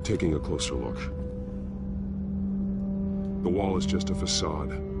 Taking a closer look. The wall is just a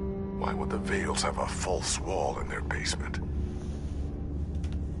facade. Why would the Vales have a false wall in their basement?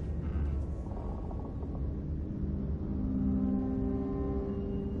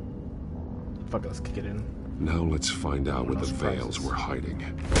 Fuck it, let's kick it in. Now let's find out what the Vales were hiding.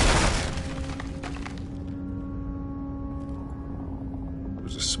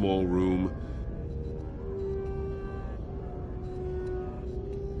 There's a small room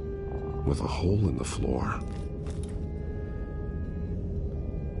with a hole in the floor.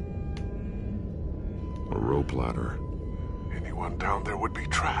 A rope ladder. Anyone down there would be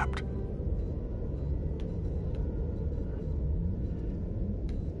trapped.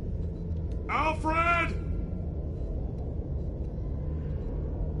 Alfred!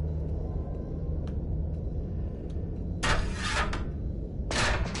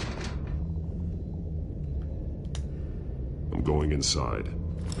 I'm going inside.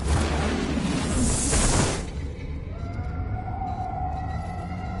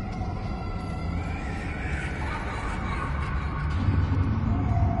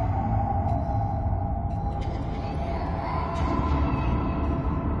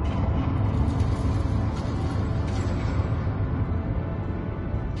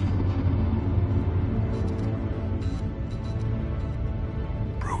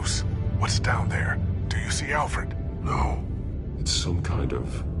 Bruce, what's down there? Do you see Alfred? No. It's some kind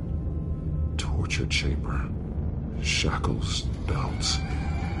of torture chamber. Shackles, belts,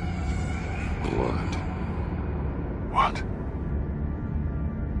 blood. What?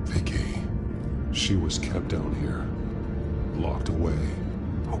 Vicky. She was kept down here. Locked away.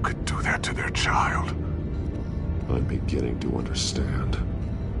 Who could do that to their child? I'm beginning to understand.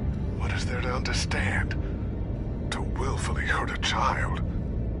 What is there to understand? To willfully hurt a child?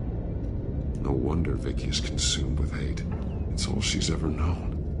 No wonder Vicky is consumed with hate. It's all she's ever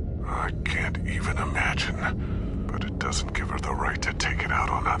known. I can't even imagine, but it doesn't give her the right to take it out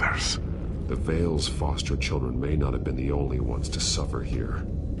on others. The Vale's foster children may not have been the only ones to suffer here.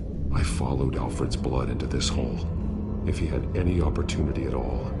 I followed Alfred's blood into this hole. If he had any opportunity at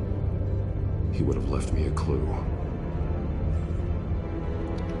all, he would have left me a clue.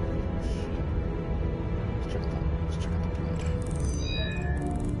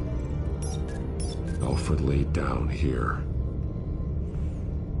 Alfred laid down here.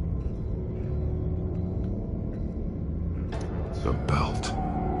 A belt.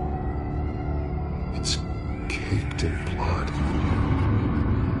 It's caked in blood.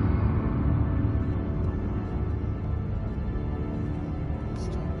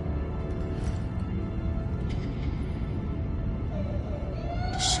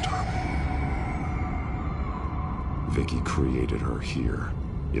 Disturbing. Vicky created her here,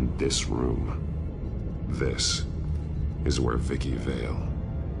 in this room. This is where Vicky Vale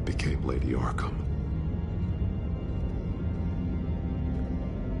became Lady Arkham.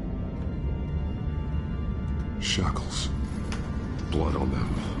 Shackles. Blood on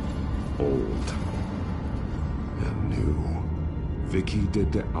them. Old. And new. Vicky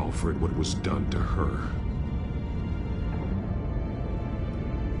did to Alfred what was done to her.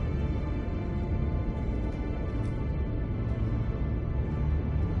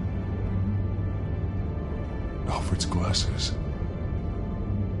 Alfred's glasses.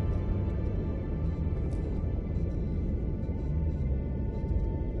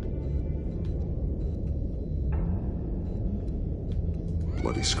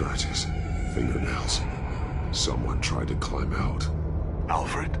 Bloody scratches, fingernails. Someone tried to climb out.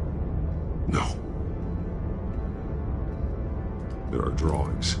 Alfred? No. There are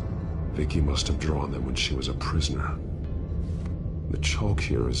drawings. Vicky must have drawn them when she was a prisoner. The chalk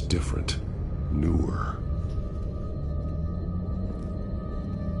here is different, newer.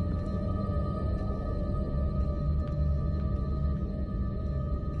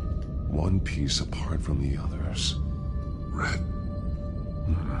 One piece apart from the others. Red.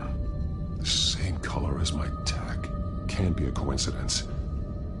 The same color as my tech. Can't be a coincidence.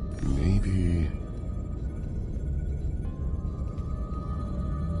 Maybe...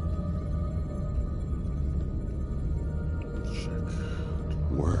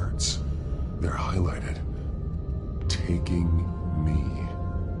 Words. They're highlighted. Taking me.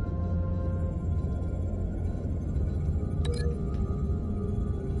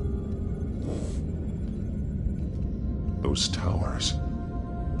 those towers.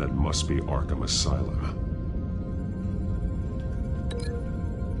 That must be Arkham Asylum.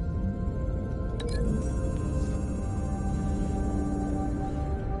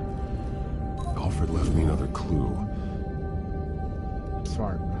 Alfred left me another clue.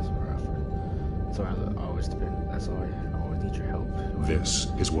 Smart. That's what Alfred. That's why I always depend. That's why I always need your help. This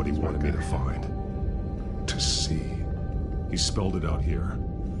is what he wanted me to find. To see. He spelled it out here.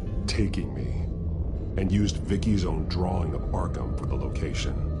 Taking me. And used Vicky's own drawing of Arkham for the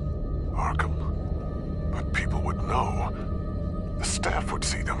location. Arkham? But people would know. The staff would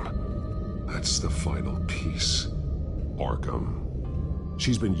see them. That's the final piece. Arkham.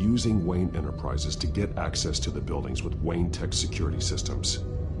 She's been using Wayne Enterprises to get access to the buildings with Wayne Tech security systems,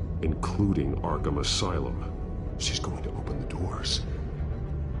 including Arkham Asylum. She's going to open the doors,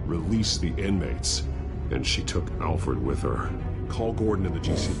 release the inmates, and she took Alfred with her. Call Gordon in the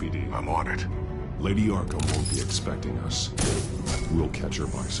GCPD. I'm on it. Lady Arkham won't be expecting us. We'll catch her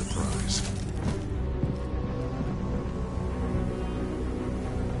by surprise.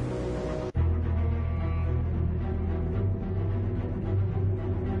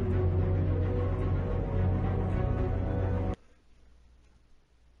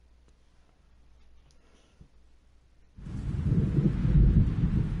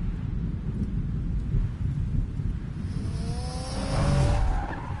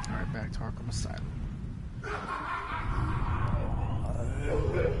 Back to Arkham Asylum.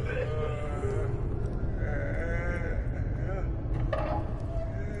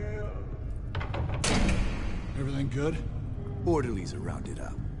 Everything good? Orderlies are rounded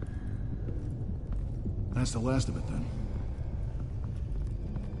up. That's the last of it, then.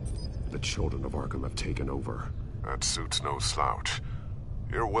 The children of Arkham have taken over. That suit's no slouch.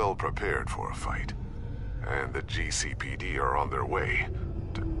 You're well prepared for a fight. And the GCPD are on their way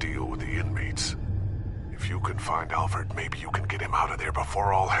to deal with the inmates. If you can find Alfred, maybe you can get him out of there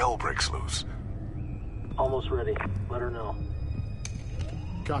before all hell breaks loose. Almost ready. Let her know.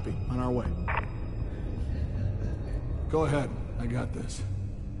 Copy. On our way. Go ahead. I got this.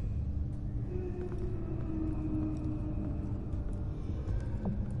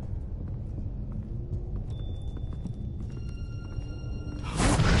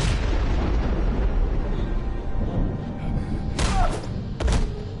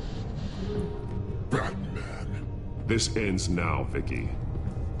 This ends now, Vicky.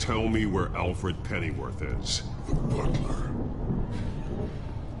 Tell me where Alfred Pennyworth is. The butler.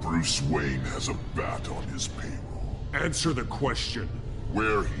 Bruce Wayne has a bat on his payroll. Answer the question.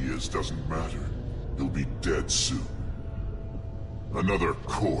 Where he is doesn't matter. He'll be dead soon. Another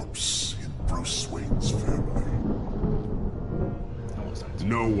corpse in Bruce Wayne's family.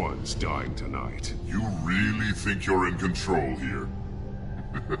 No one's dying tonight. You really think you're in control here?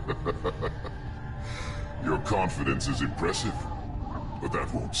 Your confidence is impressive, but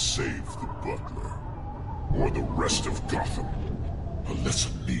that won't save the butler. Or the rest of Gotham. A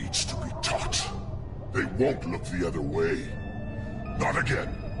lesson needs to be taught. They won't look the other way. Not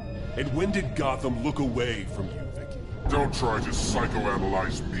again. And when did Gotham look away from you, Vicky? Don't try to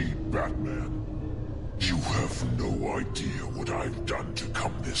psychoanalyze me, Batman. You have no idea what I've done to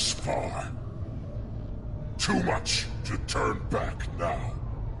come this far. Too much to turn back now.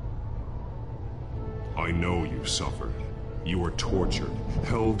 I know you suffered. You were tortured,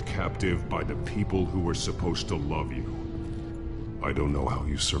 held captive by the people who were supposed to love you. I don't know how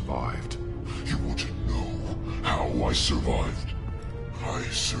you survived. You want to know how I survived? I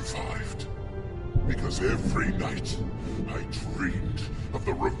survived because every night I dreamed of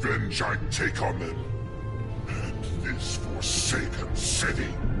the revenge I'd take on them. And this forsaken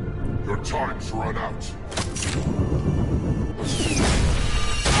city. Your time's run out.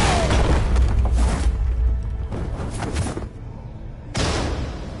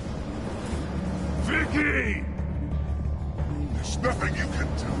 Vicky! There's nothing you can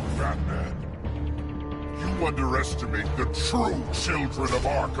do, Batman. You underestimate the true children of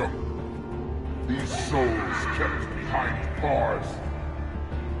Arkham. These souls kept behind bars.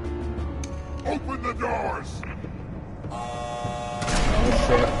 Open the doors!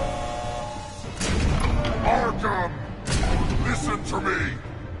 Arkham! Listen to me!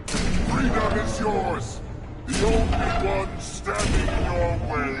 Freedom is yours! The only one standing in your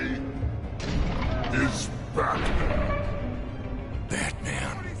way is Batman.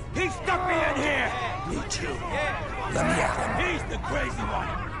 Batman. He stuck me in here! Me too. Let me at him. He's the crazy one.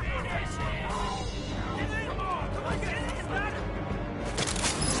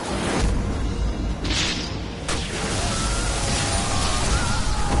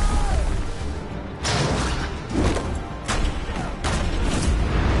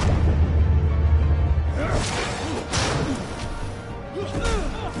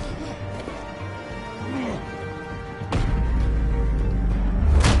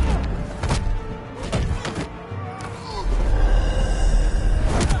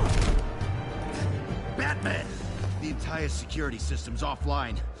 highest security system's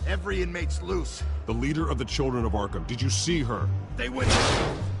offline. Every inmate's loose. The leader of the Children of Arkham, did you see her? They went...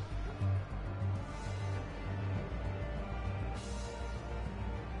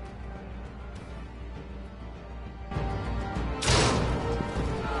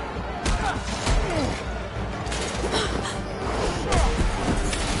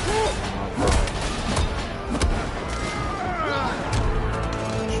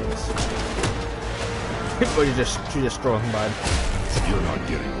 Or you just throw him by. You're not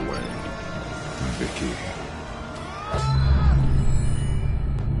getting away, Vicky.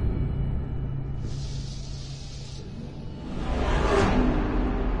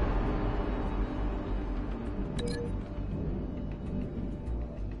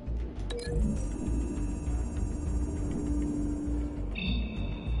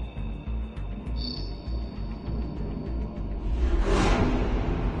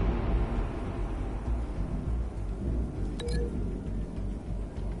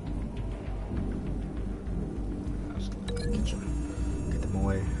 Get them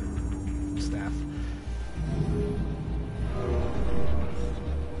away. Staff.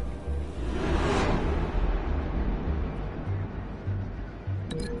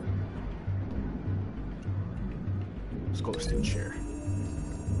 Let's go to steel chair.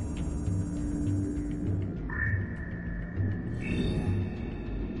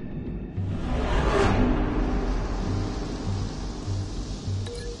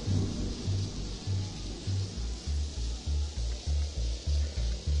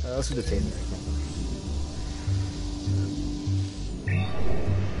 Let's do the taser.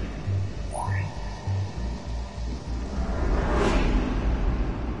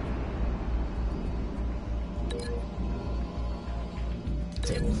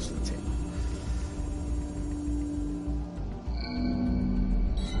 Table, let's do the table.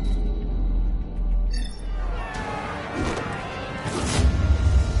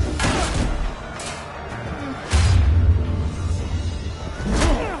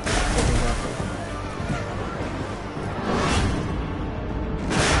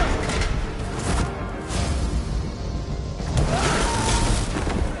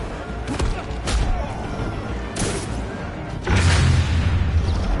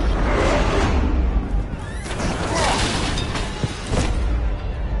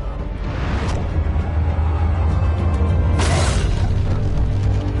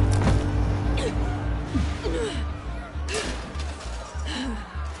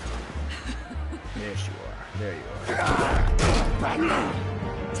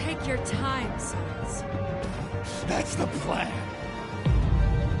 Take your time, sons. That's the plan.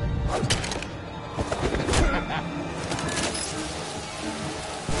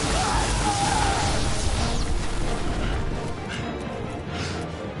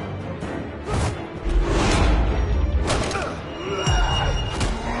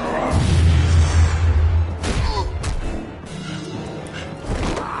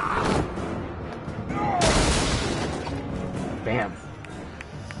 Bam.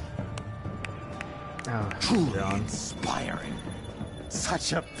 Truly inspiring.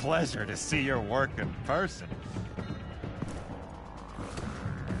 Such a pleasure to see your work in person.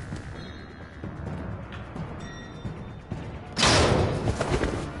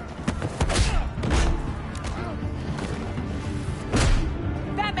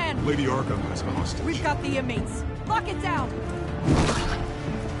 Batman! Lady Arkham has a hostage. We've got the inmates. Lock it down!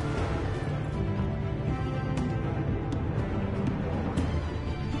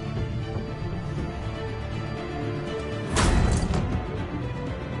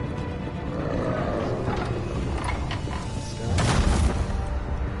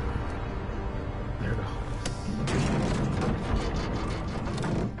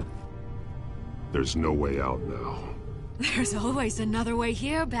 There's no way out now. There's always another way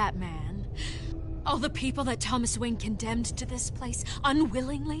here, Batman. All the people that Thomas Wayne condemned to this place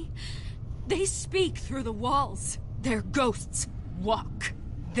unwillingly, they speak through the walls. Their ghosts walk.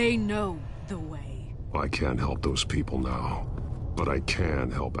 They know the way. I can't help those people now, but I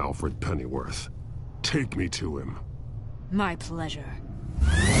can help Alfred Pennyworth. Take me to him. My pleasure.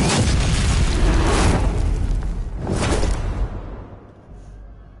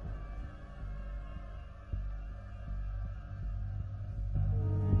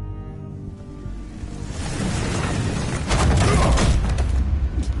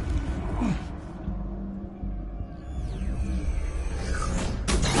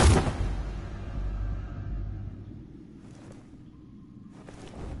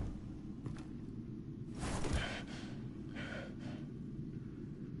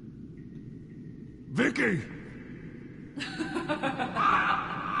 Vicky!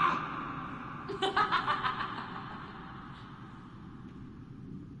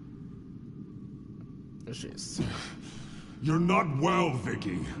 You're not well,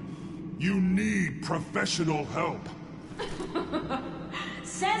 Vicky. You need professional help.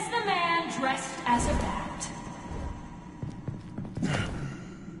 Says the man dressed as a bat.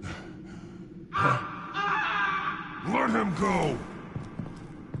 Let him go!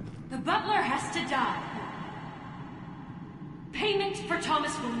 The butler has to die. Payment for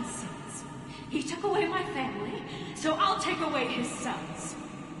Thomas Wayne's sins. He took away my family, so I'll take away his sons.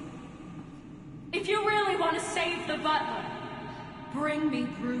 If you really want to save the butler, bring me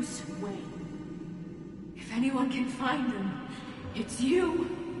Bruce Wayne. If anyone can find him, it's you.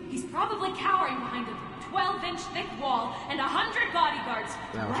 He's probably cowering behind a 12-inch thick wall and 100 bodyguards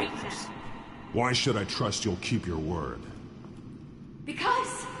right now. Why should I trust you'll keep your word?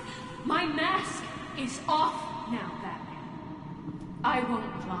 Because my mask is off now, Batman. I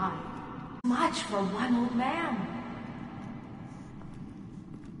won't lie. Much for one old man.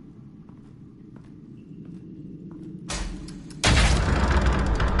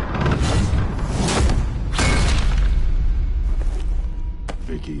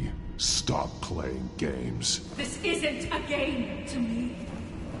 Vicky, stop playing games. This isn't a game to me.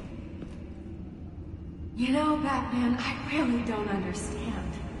 You know, Batman, I really don't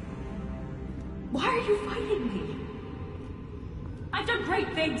understand. Why are you fighting me? I've done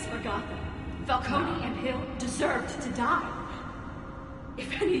great things for Gotham. Falcone and Hill deserved to die.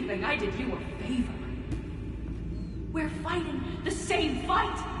 If anything, I did you a favor. We're fighting the same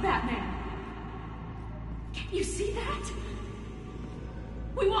fight, Batman. Can't you see that?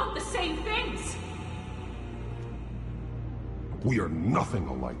 We want the same things. We are nothing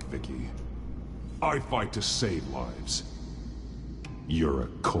alike, Vicky. I fight to save lives. You're a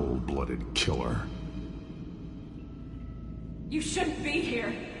cold-blooded killer. You shouldn't be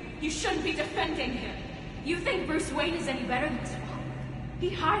here. You shouldn't be defending him. You think Bruce Wayne is any better than his father? He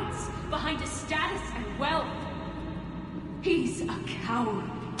hides behind his status and wealth. He's a coward,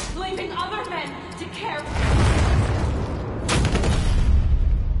 leaving other men to care for him.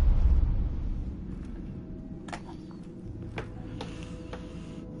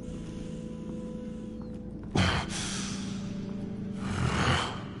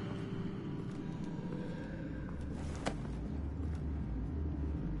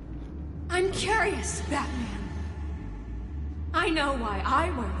 I'm curious, Batman. I know why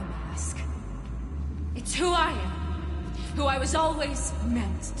I wear the mask. It's who I am. Who I was always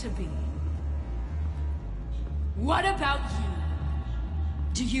meant to be. What about you?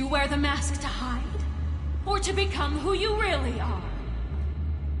 Do you wear the mask to hide? Or to become who you really are?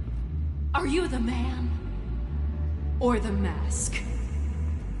 Are you the man? Or the mask?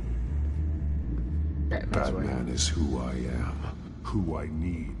 Batman is who I am. Who I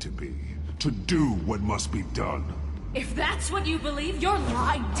need to be. To do what must be done. If that's what you believe, you're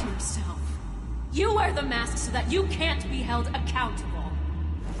lying to yourself. You wear the mask so that you can't be held accountable.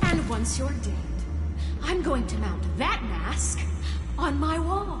 And once you're dead, I'm going to mount that mask on my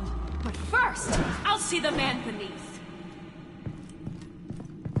wall. But first, I'll see the man beneath.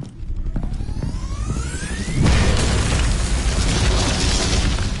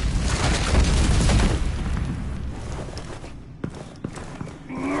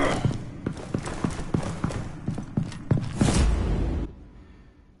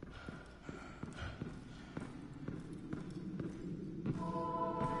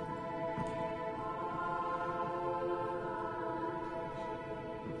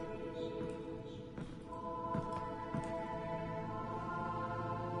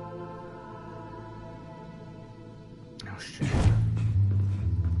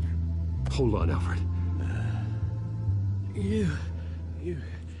 Hold on, Alfred.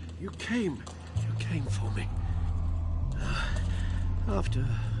 You came for me. After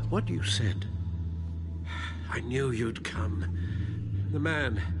what you said, I knew you'd come. The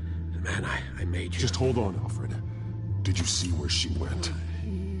man I made you. Just hold on, Alfred. Did you see where she went?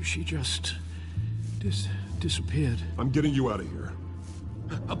 She just disappeared. I'm getting you out of here.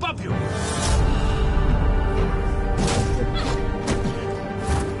 Above you!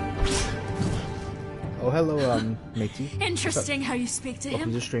 Oh, hello, matey. Interesting how you speak to Welcome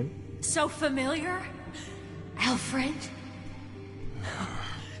him. to the stream. So familiar. Alfred?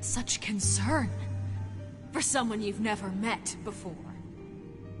 Such concern for someone you've never met before.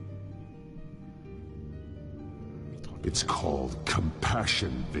 It's called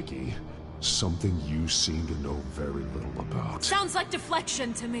compassion, Vicky. Something you seem to know very little about. Sounds like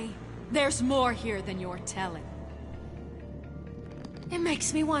deflection to me. There's more here than you're telling. It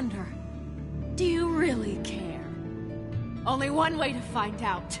makes me wonder, do you really care? Only one way to find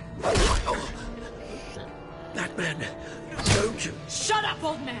out. Batman, don't you? Shut up,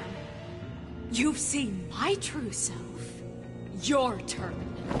 old man! You've seen my true self. Your turn.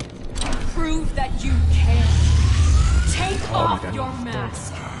 Prove that you can. Take off your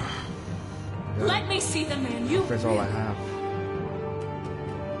mask. Yeah. Let me see the man you That's all I have.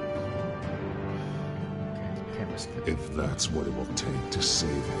 Can't risk it. If that's what it will take to save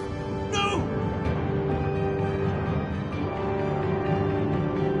him. No!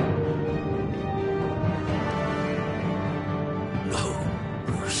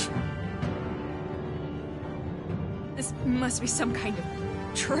 This must be some kind of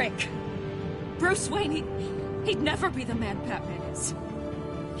trick. Bruce Wayne, he'd never be the man Batman is.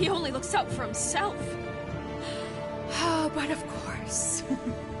 He only looks out for himself. But of course.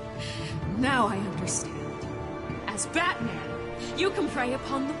 Now I understand. As Batman, you can prey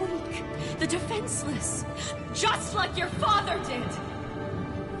upon the weak, the defenseless, just like your father did.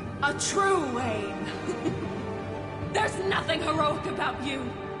 A true Wayne. There's nothing heroic about you.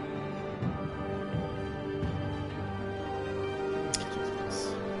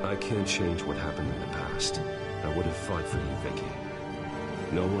 I can't change what happened in the past. I wouldn't fight for you, Vicky.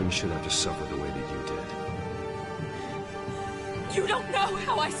 No one should have to suffer the way that you did. You don't know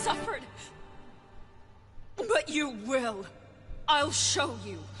how I suffered. But you will. I'll show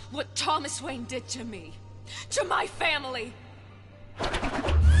you what Thomas Wayne did to me. To my family.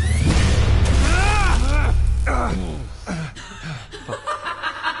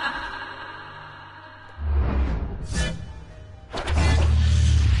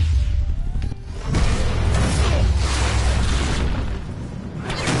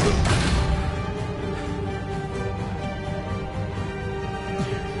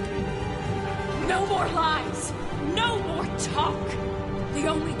 No more lies. No more talk. The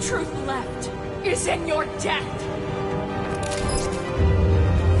only truth left is in your death.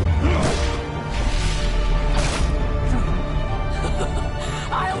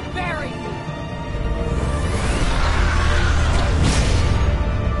 I'll bury you.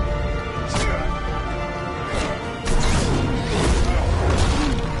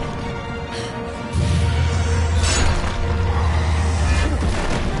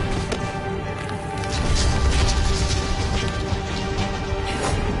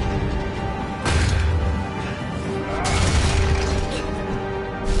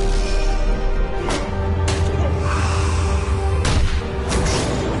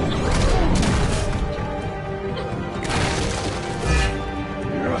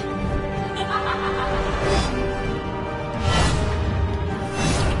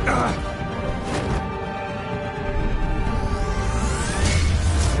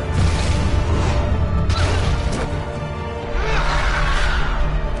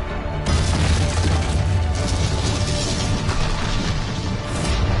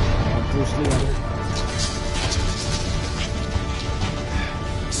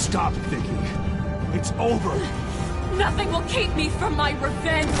 Stop, Vicky. It's over. Nothing will keep me from my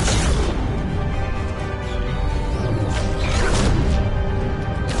revenge.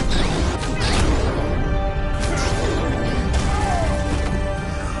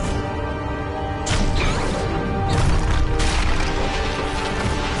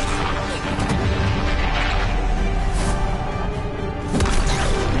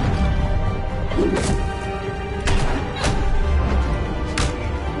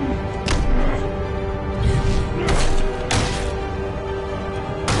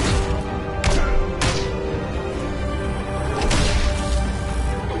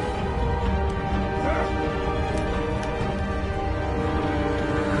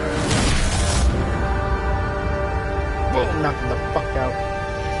 Knock him the fuck out.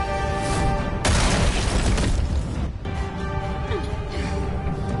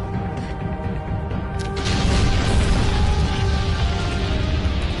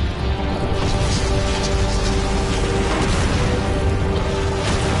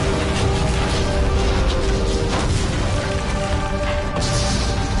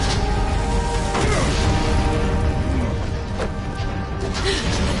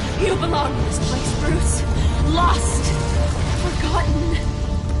 You belong in this place, Bruce. Lost. Forgotten,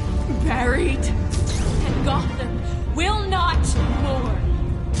 buried, and Gotham will not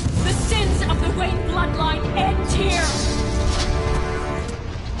mourn. The sins of the Wayne bloodline end here.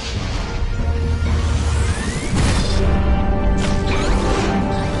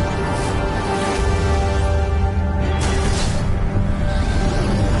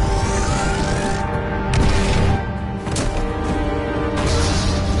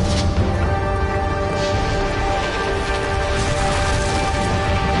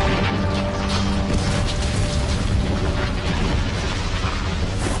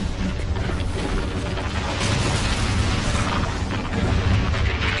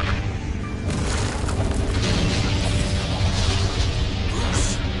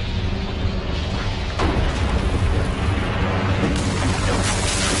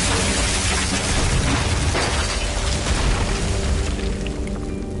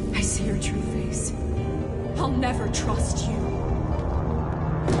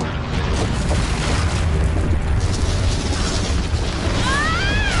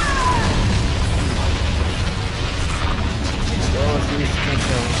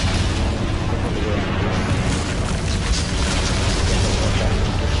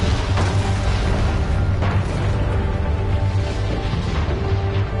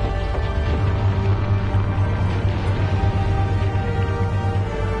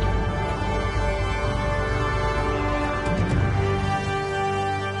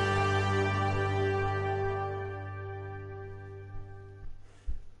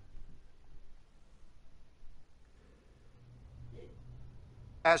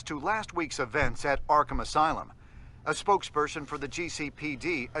 As to last week's events at Arkham Asylum, a spokesperson for the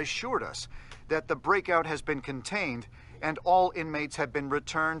GCPD assured us that the breakout has been contained and all inmates have been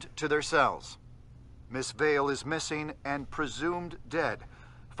returned to their cells. Miss Vale is missing and presumed dead,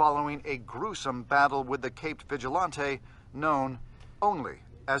 following a gruesome battle with the caped vigilante known only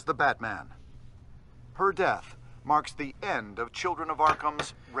as the Batman. Her death marks the end of Children of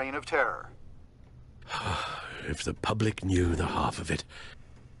Arkham's reign of terror. If the public knew the half of it.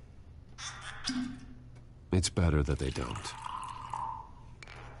 It's better that they don't.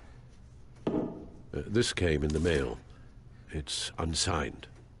 This came in the mail. It's unsigned.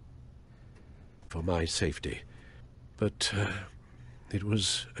 For my safety. But it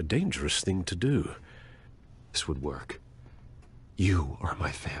was a dangerous thing to do. This would work. You are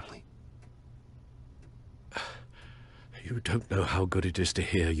my family. You don't know how good it is to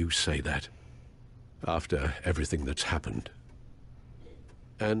hear you say that. After everything that's happened.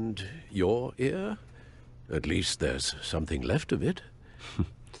 And your ear? At least there's something left of it.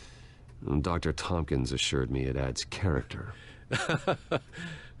 Dr. Tompkins assured me it adds character.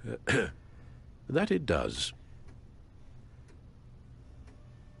 That it does.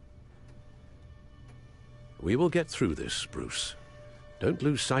 We will get through this, Bruce. Don't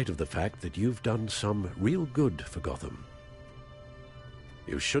lose sight of the fact that you've done some real good for Gotham.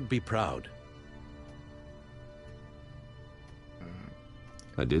 You should be proud.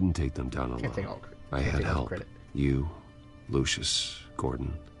 I didn't take them down alone. I had help. You, Lucius,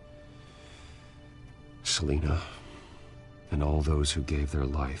 Gordon, Selina, and all those who gave their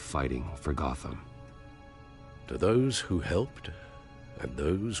life fighting for Gotham. To those who helped, and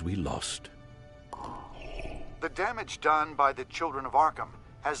those we lost. The damage done by the Children of Arkham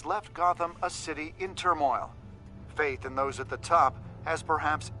has left Gotham a city in turmoil. Faith in those at the top has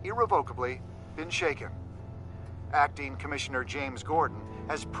perhaps irrevocably been shaken. Acting Commissioner James Gordon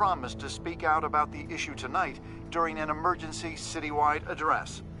has promised to speak out about the issue tonight during an emergency citywide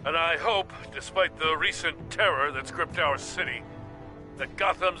address. And I hope, despite the recent terror that's gripped our city, that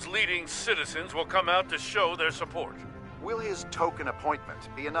Gotham's leading citizens will come out to show their support. Will his token appointment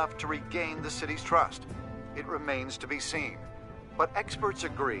be enough to regain the city's trust? It remains to be seen. But experts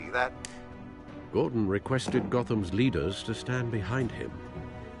agree that Gordon requested Gotham's leaders to stand behind him.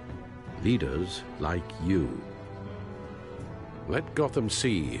 Leaders like you. Let Gotham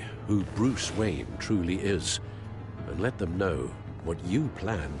see who Bruce Wayne truly is, and let them know what you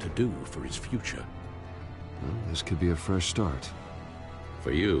plan to do for his future. Well, this could be a fresh start.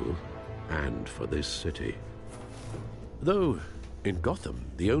 For you, and for this city. Though, in Gotham,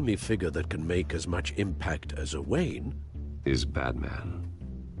 the only figure that can make as much impact as a Wayne is Batman.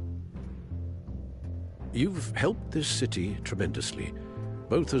 You've helped this city tremendously,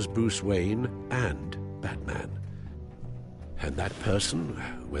 both as Bruce Wayne and Batman. And that person,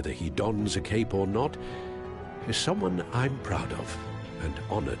 whether he dons a cape or not, is someone I'm proud of and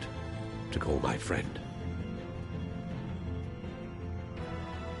honored to call my friend.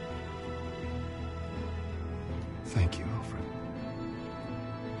 Thank you, Alfred.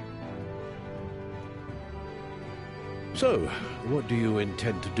 So, what do you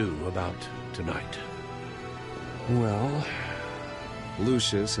intend to do about tonight? Well,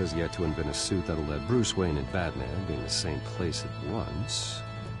 Lucius has yet to invent a suit that'll let Bruce Wayne and Batman be in the same place at once.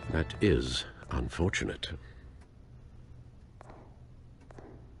 That is unfortunate.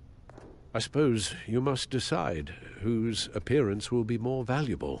 I suppose you must decide whose appearance will be more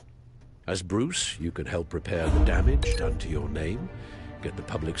valuable. As Bruce, you can help repair the damage done to your name, get the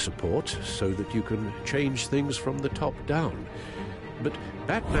public support so that you can change things from the top down. But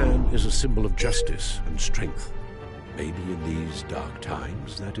Batman is a symbol of justice and strength. Maybe in these dark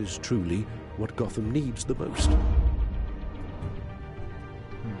times, that is truly what Gotham needs the most.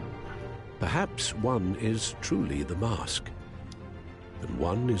 Perhaps one is truly the mask, and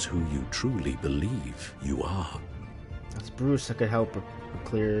one is who you truly believe you are. That's Bruce. I could help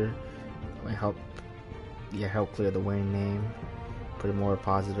clear, help clear the Wayne name, put a more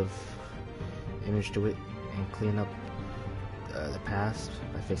positive image to it, and clean up the past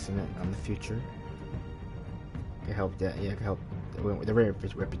by fixing it on the future. Could help that. Yeah, could help the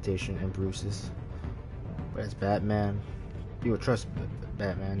reputation and Bruce's. But as Batman, you would trust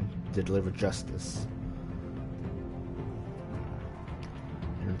Batman to deliver justice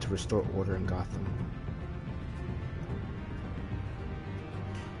and to restore order in Gotham.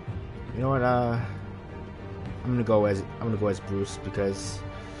 You know what? I'm gonna go as Bruce because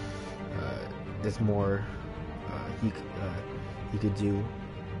there's more he could do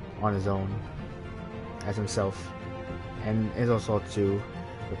on his own as himself, and is also to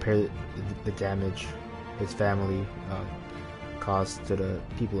repair the damage his family caused to the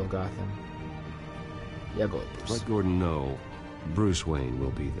people of Gotham. Yeah, go ahead, Bruce. Let Gordon know Bruce Wayne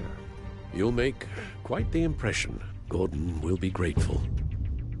will be there. You'll make quite the impression. Gordon will be grateful.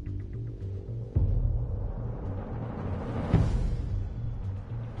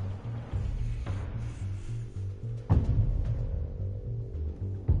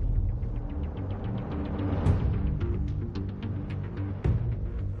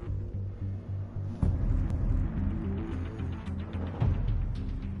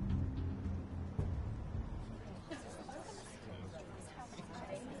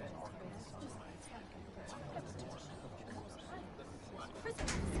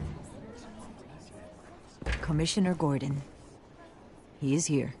 Commissioner Gordon. He is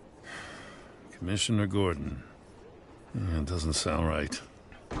here. Commissioner Gordon. Yeah, it doesn't sound right.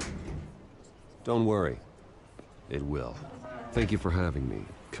 Don't worry. It will. Thank you for having me,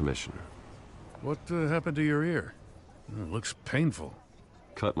 Commissioner. What happened to your ear? It looks painful.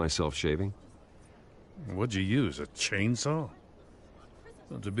 Cut myself shaving? What'd you use, a chainsaw?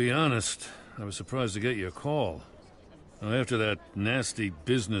 Well, to be honest, I was surprised to get your call. Now, after that nasty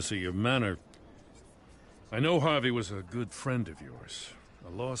business at your manor, I know Harvey was a good friend of yours. A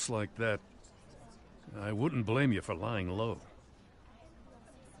loss like that, I wouldn't blame you for lying low.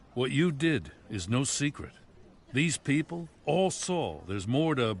 What you did is no secret. These people all saw there's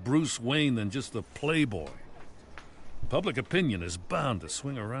more to Bruce Wayne than just the playboy. Public opinion is bound to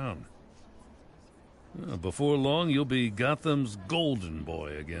swing around. Before long, you'll be Gotham's golden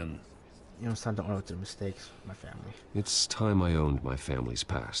boy again. You know, it's time to own up to the mistakes of my family. It's time I owned my family's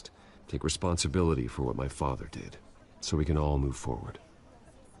past. Take responsibility for what my father did, so we can all move forward.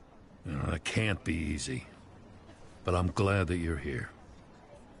 You know, that can't be easy. But I'm glad that you're here.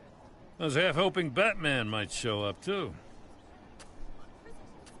 I was half hoping Batman might show up, too.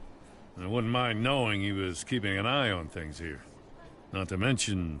 I wouldn't mind knowing he was keeping an eye on things here. Not to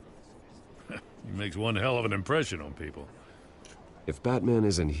mention, he makes one hell of an impression on people. If Batman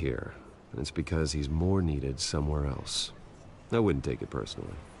isn't here, it's because he's more needed somewhere else. I wouldn't take it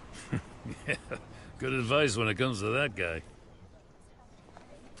personally. Yeah, good advice when it comes to that guy.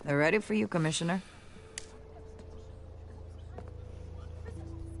 They're ready for you, Commissioner.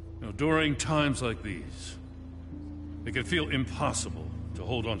 You know, during times like these, it can feel impossible to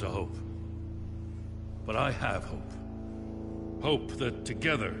hold on to hope. But I have hope. Hope that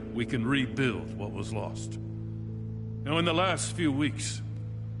together we can rebuild what was lost. Now, in the last few weeks,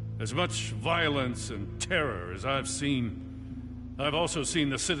 as much violence and terror as I've seen, I've also seen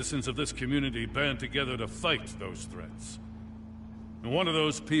the citizens of this community band together to fight those threats. And one of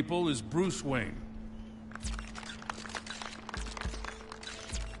those people is Bruce Wayne.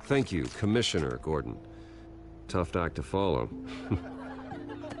 Thank you, Commissioner Gordon. Tough act to follow.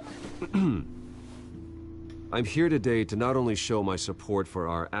 I'm here today to not only show my support for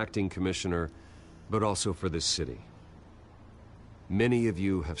our acting commissioner, but also for this city. Many of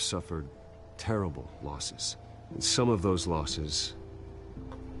you have suffered terrible losses. And some of those losses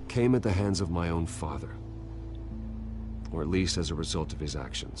came at the hands of my own father, or at least as a result of his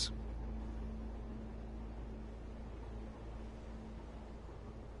actions.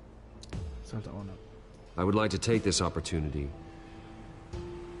 I would like to take this opportunity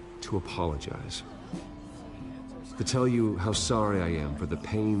to apologize. To tell you how sorry I am for the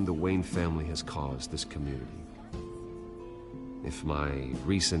pain the Wayne family has caused this community. If my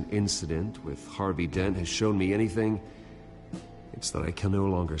recent incident with Harvey Dent has shown me anything, it's that I can no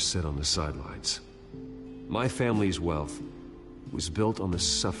longer sit on the sidelines. My family's wealth was built on the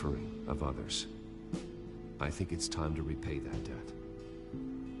suffering of others. I think it's time to repay that debt.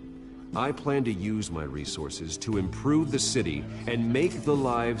 I plan to use my resources to improve the city and make the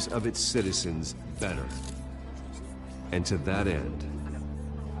lives of its citizens better. And to that end,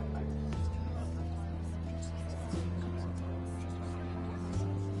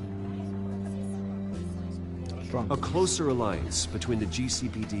 a closer alliance between the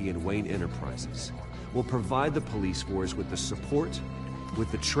GCPD and Wayne Enterprises will provide the police force with the support,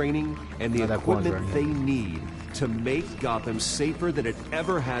 with the training, and the equipment they need to make Gotham safer than it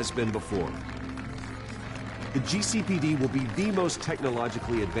ever has been before. The GCPD will be the most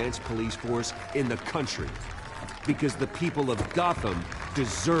technologically advanced police force in the country, because the people of Gotham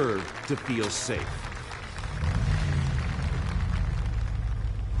deserve to feel safe.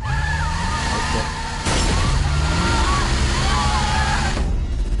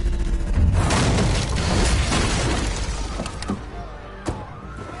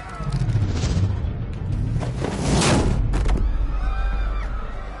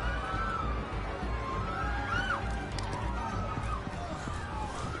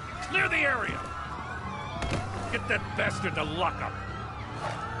 Clear the area! Get that bastard to lockup.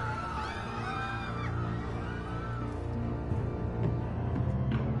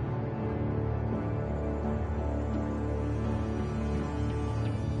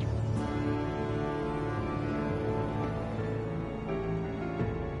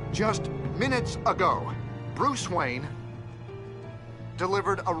 Just minutes ago, Bruce Wayne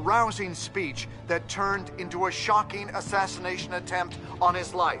delivered a rousing speech that turned into a shocking assassination attempt on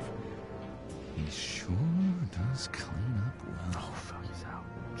his life. He sure does clean up well. Oh, fuck, he's out.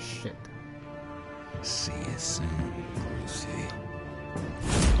 Shit. See you soon, Brucey.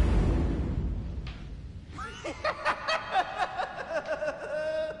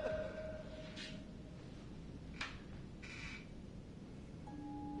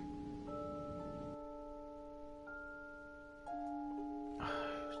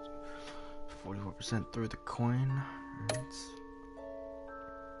 Through the coin.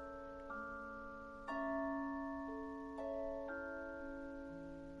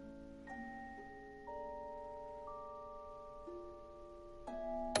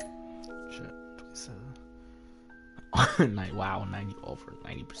 Shit, 27. Wow, 90 over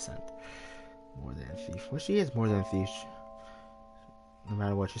 90%. More than a thief. Well, she is more than a thief. No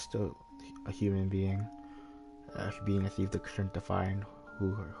matter what, she's still a human being. Being a thief shouldn't define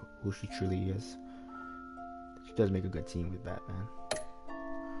who she truly is. She does make a good team with Batman.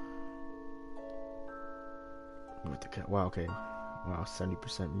 With the cowl. Wow, okay. Wow,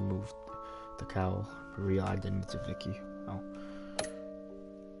 70% removed the cowl. Real identity to Vicky. Wow.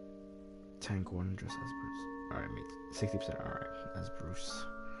 10 Gordon dressed as Bruce. Alright, 60%. Alright, as Bruce.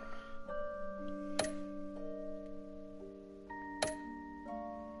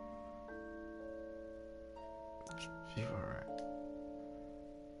 Alright.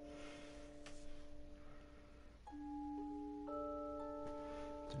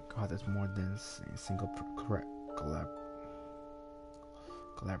 God, there's more than a single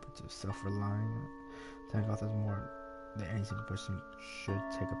collaborative, self-reliant. Thank God there's more than any single person should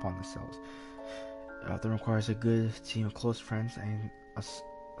take upon themselves. That requires a good team of close friends and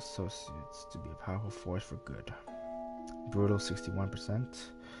associates to be a powerful force for good. Brutal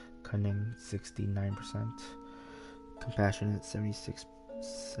 61%, cunning 69%, compassionate 76%.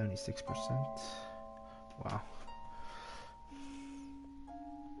 Wow.